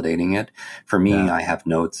consolidating it. For me, I have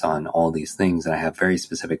notes on all these things, and I have very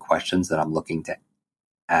specific questions that I'm looking to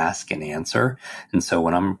ask and answer. And so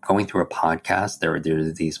when I'm going through a podcast, there are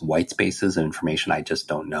these white spaces of information I just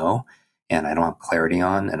don't know, and I don't have clarity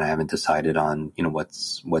on, and I haven't decided on,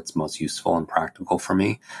 what's most useful and practical for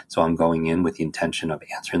me. So I'm going in with the intention of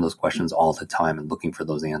answering those questions all the time and looking for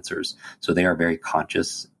those answers. So they are very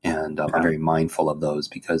conscious and are very mindful of those,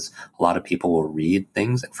 because a lot of people will read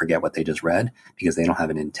things and forget what they just read because they don't have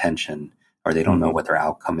an intention, or they don't know what their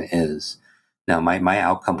outcome is. Now, my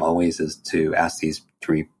outcome always is to ask these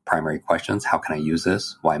 3 primary questions. How can I use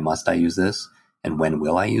this? Why must I use this? And when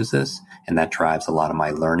will I use this? And that drives a lot of my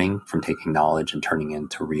learning from taking knowledge and turning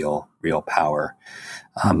into real power.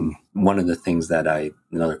 One of the things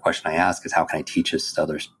another question I ask is, how can I teach this to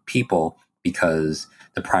other people? Because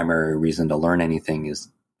the primary reason to learn anything is,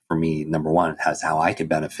 for me, number one, has how I could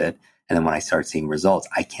benefit. And then when I start seeing results,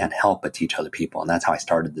 I can't help but teach other people. And that's how I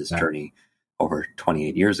started this journey over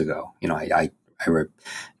 28 years ago. I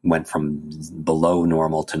went from below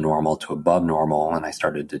normal to above normal, and I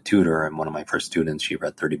started to tutor. And one of my first students, she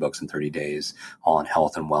read 30 books in 30 days, all on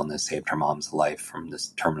health and wellness, saved her mom's life from this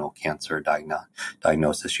terminal cancer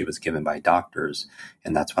diagnosis she was given by doctors.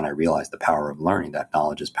 And that's when I realized the power of learning, that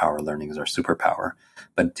knowledge is power, learning is our superpower.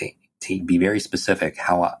 But to be very specific,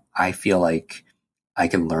 how I feel like I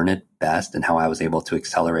can learn it best and how I was able to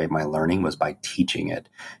accelerate my learning was by teaching it.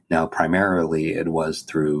 Now, primarily it was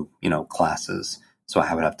through, classes. So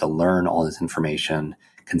I would have to learn all this information,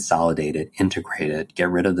 consolidate it, integrate it, get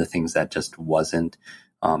rid of the things that just wasn't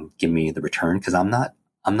give me the return. Because I'm not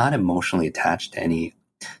emotionally attached to any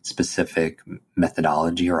specific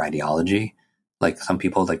methodology or ideology. Like some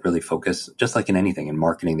people like really focus, just like in anything, in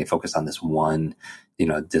marketing, they focus on this one,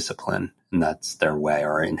 discipline, and that's their way.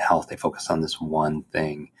 Or in health, they focus on this one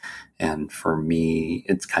thing. And for me,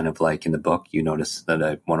 it's kind of like in the book, you notice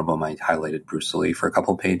that one of them, I highlighted Bruce Lee for a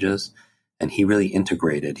couple pages, and he really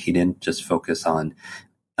integrated. He didn't just focus on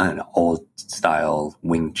an old style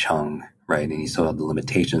Wing Chun, right? And he saw the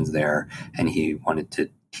limitations there, and he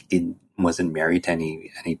wasn't married to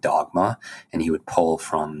any dogma, and he would pull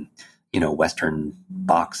from, Western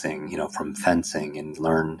boxing, from fencing, and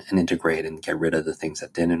learn and integrate and get rid of the things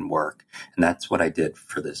that didn't work. And that's what I did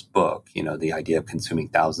for this book. The idea of consuming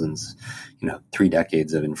thousands, 3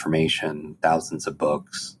 decades of information, thousands of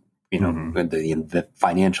books, the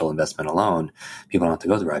financial investment alone, people don't have to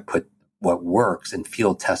go through. I put what works and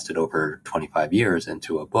field tested over 25 years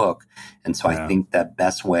into a book. And so I think that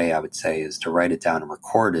best way I would say is to write it down and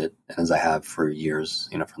record it, as I have for years,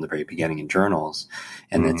 from the very beginning in journals.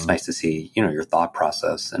 And it's nice to see, your thought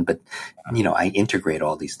process. But I integrate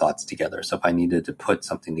all these thoughts together. So if I needed to put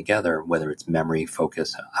something together, whether it's memory,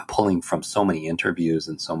 focus, I'm pulling from so many interviews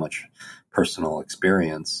and so much personal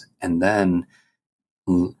experience, and then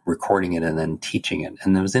recording it and then teaching it.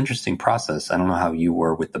 And it was an interesting process. I don't know how you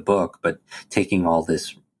were with the book, but taking all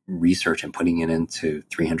this research and putting it into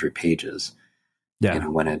 300 pages. Yeah.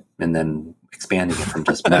 And then expanding it from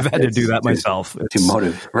just I've had to do that myself. To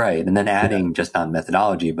motive, right. And then adding just not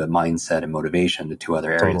methodology, but mindset and motivation to 2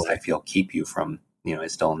 other areas that I feel keep you from,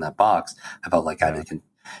 is still in that box. I felt like I had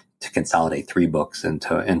to consolidate 3 books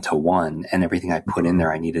into one, and everything I put in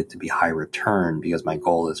there, I needed to be high return because my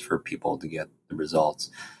goal is for people to get the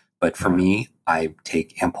results. But for me, I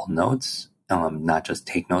take ample notes, not just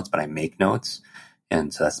take notes, but I make notes.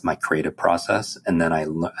 And so that's my creative process. And then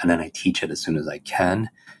I teach it as soon as I can,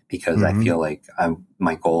 because I feel like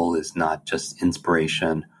my goal is not just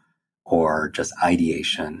inspiration or just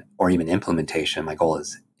ideation or even implementation. My goal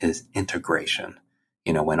is integration.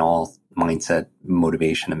 When all mindset,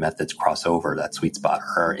 motivation, and methods cross over, that sweet spot,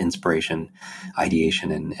 or inspiration,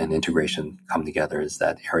 ideation, and integration come together, is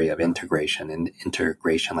that area of integration. And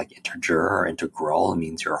integration, like integer or integral,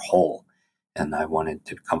 means you're whole. And I wanted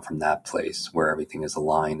to come from that place where everything is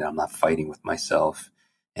aligned and I'm not fighting with myself.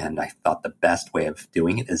 And I thought the best way of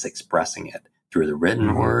doing it is expressing it through the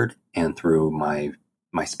written word and through my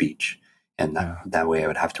speech. And that way I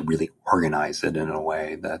would have to really organize it in a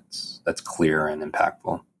way that's clear and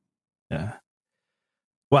impactful. Yeah.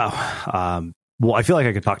 Wow. Well, I feel like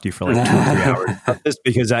I could talk to you for like 2 or 3 hours about this,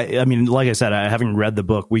 because I mean, like I said, having read the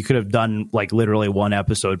book, we could have done like literally one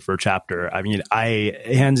episode per chapter. I mean,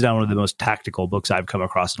 hands down, one of the most tactical books I've come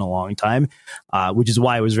across in a long time, which is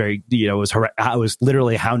why I was very, I was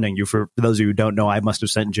literally hounding you. For those of you who don't know, I must have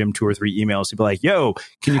sent Jim 2 or 3 emails to be like, yo,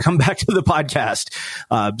 can you come back to the podcast?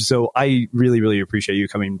 So I really, really appreciate you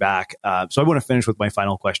coming back. So I want to finish with my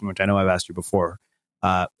final question, which I know I've asked you before.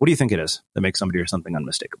 What do you think it is that makes somebody or something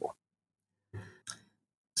unmistakable?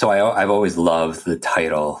 So I've always loved the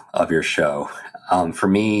title of your show. For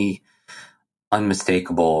me,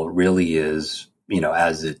 unmistakable really is,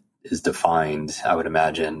 as it is defined, I would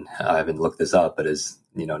imagine, I haven't looked this up, but is,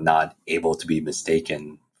 not able to be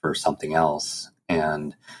mistaken for something else.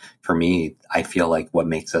 And for me, I feel like what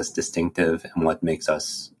makes us distinctive and what makes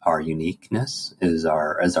us our uniqueness is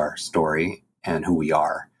our story and who we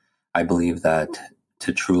are. I believe that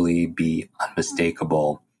to truly be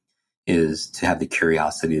unmistakable is to have the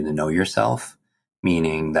curiosity to know yourself,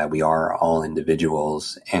 meaning that we are all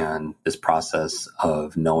individuals, and this process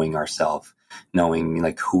of knowing ourselves, knowing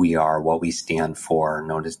like who we are, what we stand for,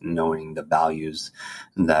 knowing the values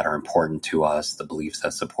that are important to us, the beliefs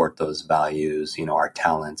that support those values, our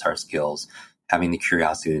talents, our skills, having the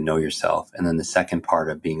curiosity to know yourself. And then the second part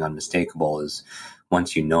of being unmistakable is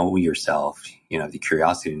once you know yourself, the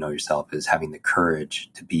curiosity to know yourself is having the courage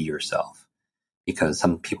to be yourself. Because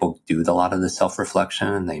some people do a lot of the self-reflection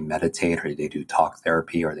and they meditate, or they do talk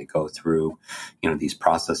therapy, or they go through, these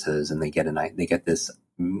processes, and they get this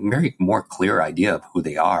very more clear idea of who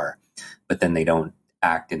they are, but then they don't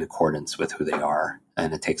act in accordance with who they are.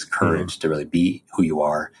 And it takes courage to really be who you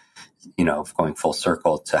are, going full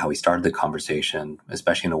circle to how we started the conversation,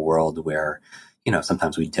 especially in a world where,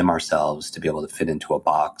 sometimes we dim ourselves to be able to fit into a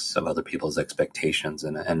box of other people's expectations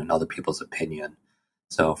and other people's opinion.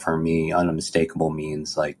 So for me, unmistakable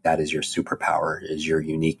means like that is your superpower, is your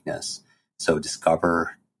uniqueness. So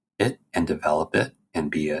discover it and develop it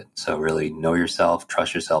and be it. So really know yourself,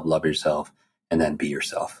 trust yourself, love yourself, and then be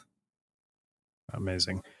yourself.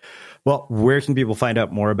 Amazing. Well, where can people find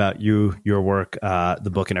out more about you, your work,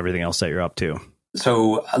 the book, and everything else that you're up to?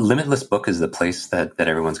 So Limitless Book is the place that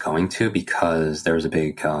everyone's going to, because there's a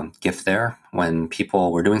big gift there. When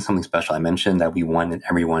people were doing something special, I mentioned that we wanted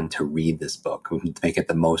everyone to read this book, to make it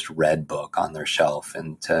the most read book on their shelf.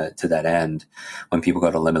 And to that end, when people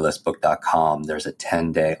go to limitlessbook.com, there's a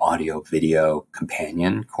 10-day audio video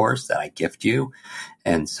companion course that I gift you.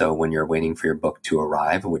 And so when you're waiting for your book to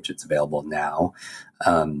arrive, which it's available now,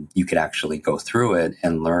 you could actually go through it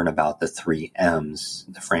and learn about the 3 M's,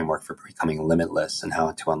 the framework for becoming limitless, and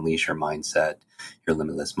how to unleash your mindset, your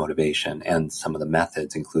limitless motivation, and some of the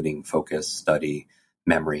methods, including focus, study,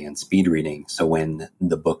 memory, and speed reading. So when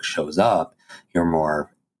the book shows up, you're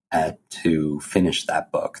more to finish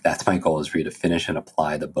that book. That's my goal, is for you to finish and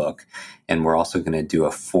apply the book. And we're also going to do a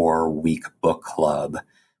 4-week book club.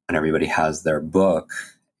 When everybody has their book,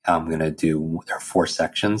 I'm going to there are 4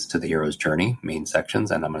 sections to the hero's journey, main sections,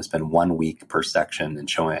 and I'm going to spend 1 week per section and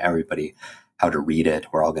showing everybody how to read it.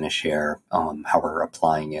 We're all going to share how we're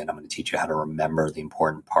applying it. I'm going to teach you how to remember the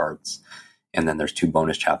important parts. And then there's 2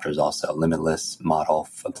 bonus chapters also, Limitless Model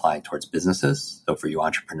applied towards businesses. So for you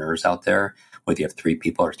entrepreneurs out there, whether you have 3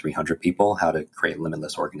 people or 300 people, how to create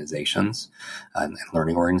limitless organizations and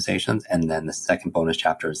learning organizations. And then the second bonus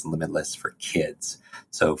chapter is Limitless for kids.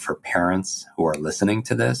 So for parents who are listening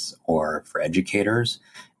to this, or for educators,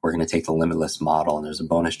 we're going to take the Limitless model, and there's a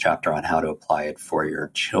bonus chapter on how to apply it for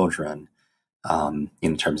your children,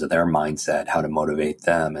 in terms of their mindset, how to motivate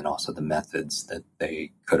them, and also the methods that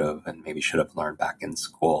they could have and maybe should have learned back in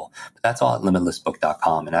school. But that's all at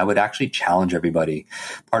limitlessbook.com. And I would actually challenge everybody.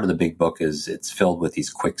 Part of the big book is it's filled with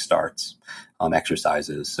these quick starts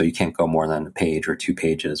exercises. So you can't go more than a page or 2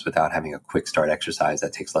 pages without having a quick start exercise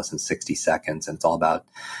that takes less than 60 seconds. And it's all about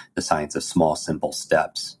the science of small, simple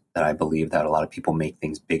steps. That I believe that a lot of people make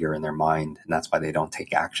things bigger in their mind, and that's why they don't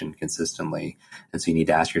take action consistently. And so you need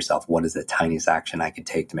to ask yourself, what is the tiniest action I can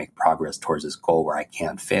take to make progress towards this goal where I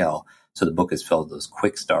can't fail? So the book is filled with those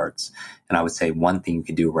quick starts. And I would say one thing you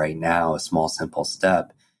can do right now, a small, simple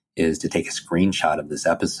step, is to take a screenshot of this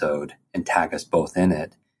episode and tag us both in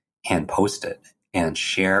it and post it and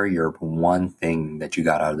share your one thing that you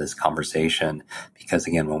got out of this conversation. Because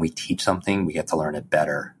again, when we teach something, we get to learn it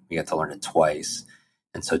better. We get to learn it twice.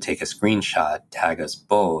 And so take a screenshot, tag us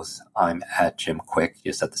both. I'm at Jim Kwik,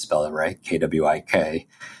 you just have to spell it right, Kwik,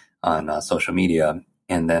 on social media.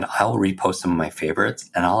 And then I'll repost some of my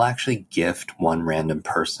favorites, and I'll actually gift one random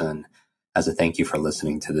person, as a thank you for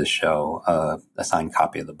listening to this show, a signed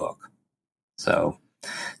copy of the book. So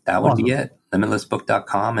that would be it.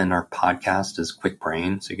 Limitlessbook.com, and our podcast is Kwik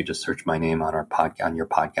Brain. So you could just search my name on on your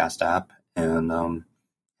podcast app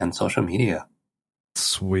and social media.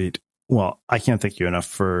 Sweet. Well, I can't thank you enough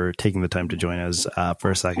for taking the time to join us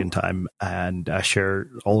for a second time and share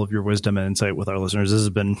all of your wisdom and insight with our listeners. This has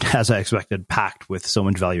been, as I expected, packed with so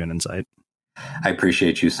much value and insight. I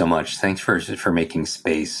appreciate you so much. Thanks for making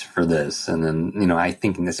space for this. And then, I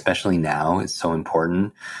think especially now it's so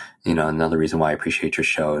important. Another reason why I appreciate your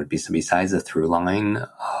show would be, besides the through line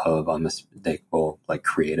of unmistakable,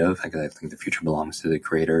 creative, because I think the future belongs to the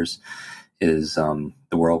creators, is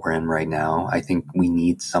the world we're in right now. I think we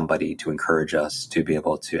need somebody to encourage us, to be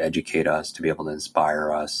able to educate us, to be able to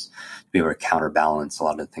inspire us, to be able to counterbalance a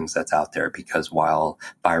lot of the things that's out there. Because while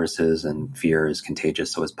viruses and fear is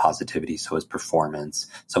contagious, so is positivity, so is performance,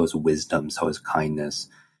 so is wisdom, so is kindness.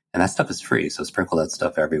 And that stuff is free. So sprinkle that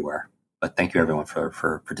stuff everywhere. But thank you everyone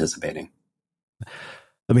for participating.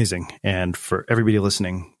 Amazing. And for everybody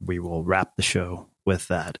listening, we will wrap the show with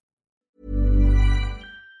that.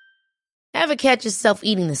 Ever catch yourself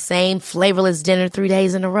eating the same flavorless dinner 3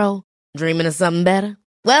 days in a row? Dreaming of something better?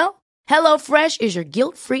 Well, HelloFresh is your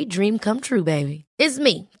guilt-free dream come true, baby. It's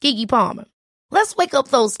me, Keke Palmer. Let's wake up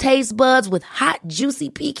those taste buds with hot, juicy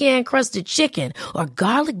pecan-crusted chicken or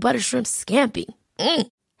garlic butter shrimp scampi.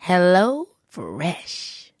 Hello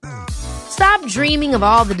Fresh. Stop dreaming of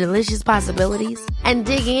all the delicious possibilities and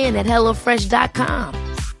dig in at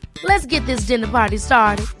HelloFresh.com. Let's get this dinner party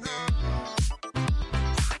started.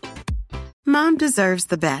 Mom deserves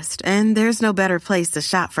the best, and there's no better place to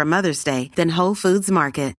shop for Mother's Day than Whole Foods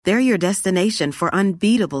Market. They're your destination for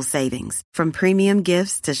unbeatable savings, from premium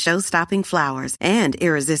gifts to show-stopping flowers and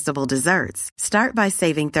irresistible desserts. Start by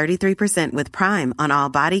saving 33% with Prime on all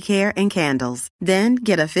body care and candles. Then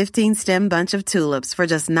get a 15-stem bunch of tulips for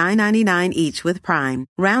just $9.99 each with Prime.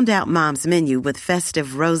 Round out Mom's menu with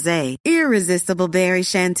festive rosé, irresistible berry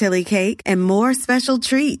chantilly cake, and more special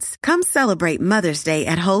treats. Come celebrate Mother's Day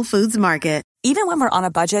at Whole Foods Market. Even when we're on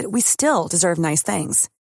a budget, we still deserve nice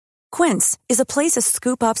things. Quince is a place to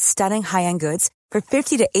scoop up stunning high-end goods for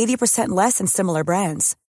 50 to 80% less than similar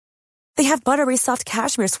brands. They have buttery soft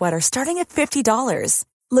cashmere sweaters starting at $50,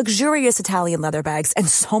 luxurious Italian leather bags, and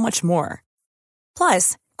so much more.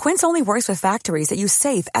 Plus, Quince only works with factories that use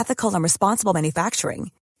safe, ethical, and responsible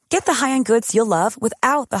manufacturing. Get the high-end goods you'll love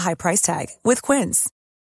without the high price tag with Quince.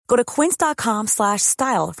 Go to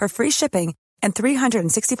quince.com/style for free shipping and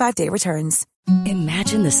 365-day returns.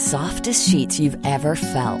 Imagine the softest sheets you've ever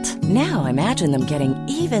felt. Now imagine them getting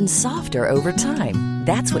even softer over time.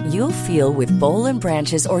 That's what you'll feel with Boll &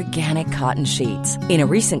 Branch's organic cotton sheets. In a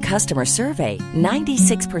recent customer survey,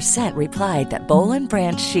 96% replied that Boll &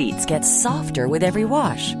 Branch sheets get softer with every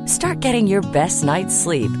wash. Start getting your best night's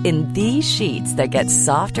sleep in these sheets that get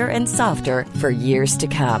softer and softer for years to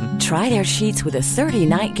come. Try their sheets with a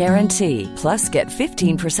 30-night guarantee. Plus, get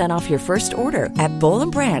 15% off your first order at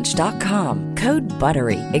bollandbranch.com. Code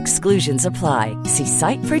BUTTERY. Exclusions apply. See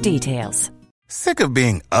site for details. Sick of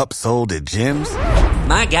being upsold at gyms?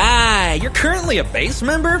 My guy, you're currently a base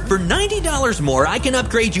member? For $90 more, I can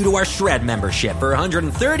upgrade you to our Shred membership. For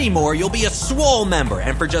 $130 more, you'll be a Swole member.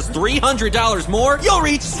 And for just $300 more, you'll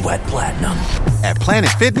reach Sweat Platinum. At Planet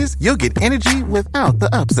Fitness, you'll get energy without the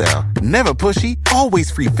upsell. Never pushy, always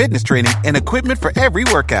free fitness training and equipment for every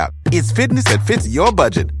workout. It's fitness that fits your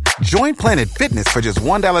budget. Join Planet Fitness for just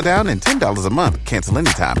 $1 down and $10 a month. Cancel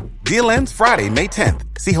anytime. Deal ends Friday, May 10th.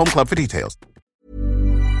 See Home Club for details.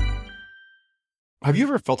 Have you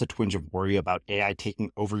ever felt a twinge of worry about AI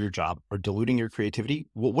taking over your job or diluting your creativity?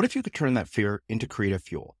 Well, what if you could turn that fear into creative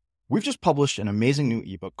fuel? We've just published an amazing new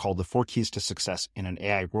ebook called The 4 Keys to Success in an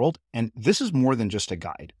AI World, and this is more than just a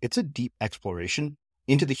guide. It's a deep exploration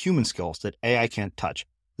into the human skills that AI can't touch,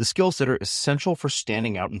 the skills that are essential for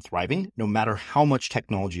standing out and thriving, no matter how much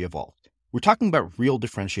technology evolves. We're talking about real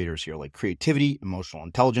differentiators here, like creativity, emotional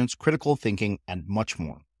intelligence, critical thinking, and much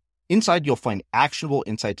more. Inside, you'll find actionable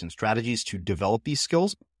insights and strategies to develop these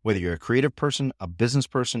skills, whether you're a creative person, a business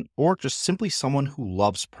person, or just simply someone who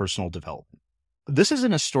loves personal development. This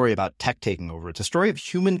isn't a story about tech taking over. It's a story of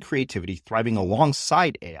human creativity thriving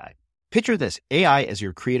alongside AI. Picture this, AI as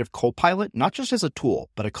your creative co-pilot, not just as a tool,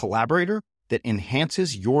 but a collaborator that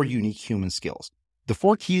enhances your unique human skills. The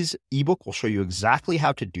 4 Keys ebook will show you exactly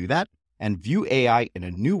how to do that and view AI in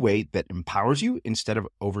a new way that empowers you instead of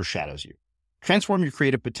overshadows you. Transform your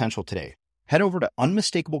creative potential today. Head over to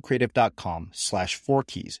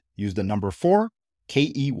unmistakablecreative.com/4keys. Use the number 4,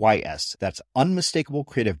 KEYS. That's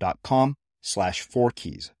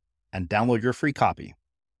unmistakablecreative.com/4keys and download your free copy.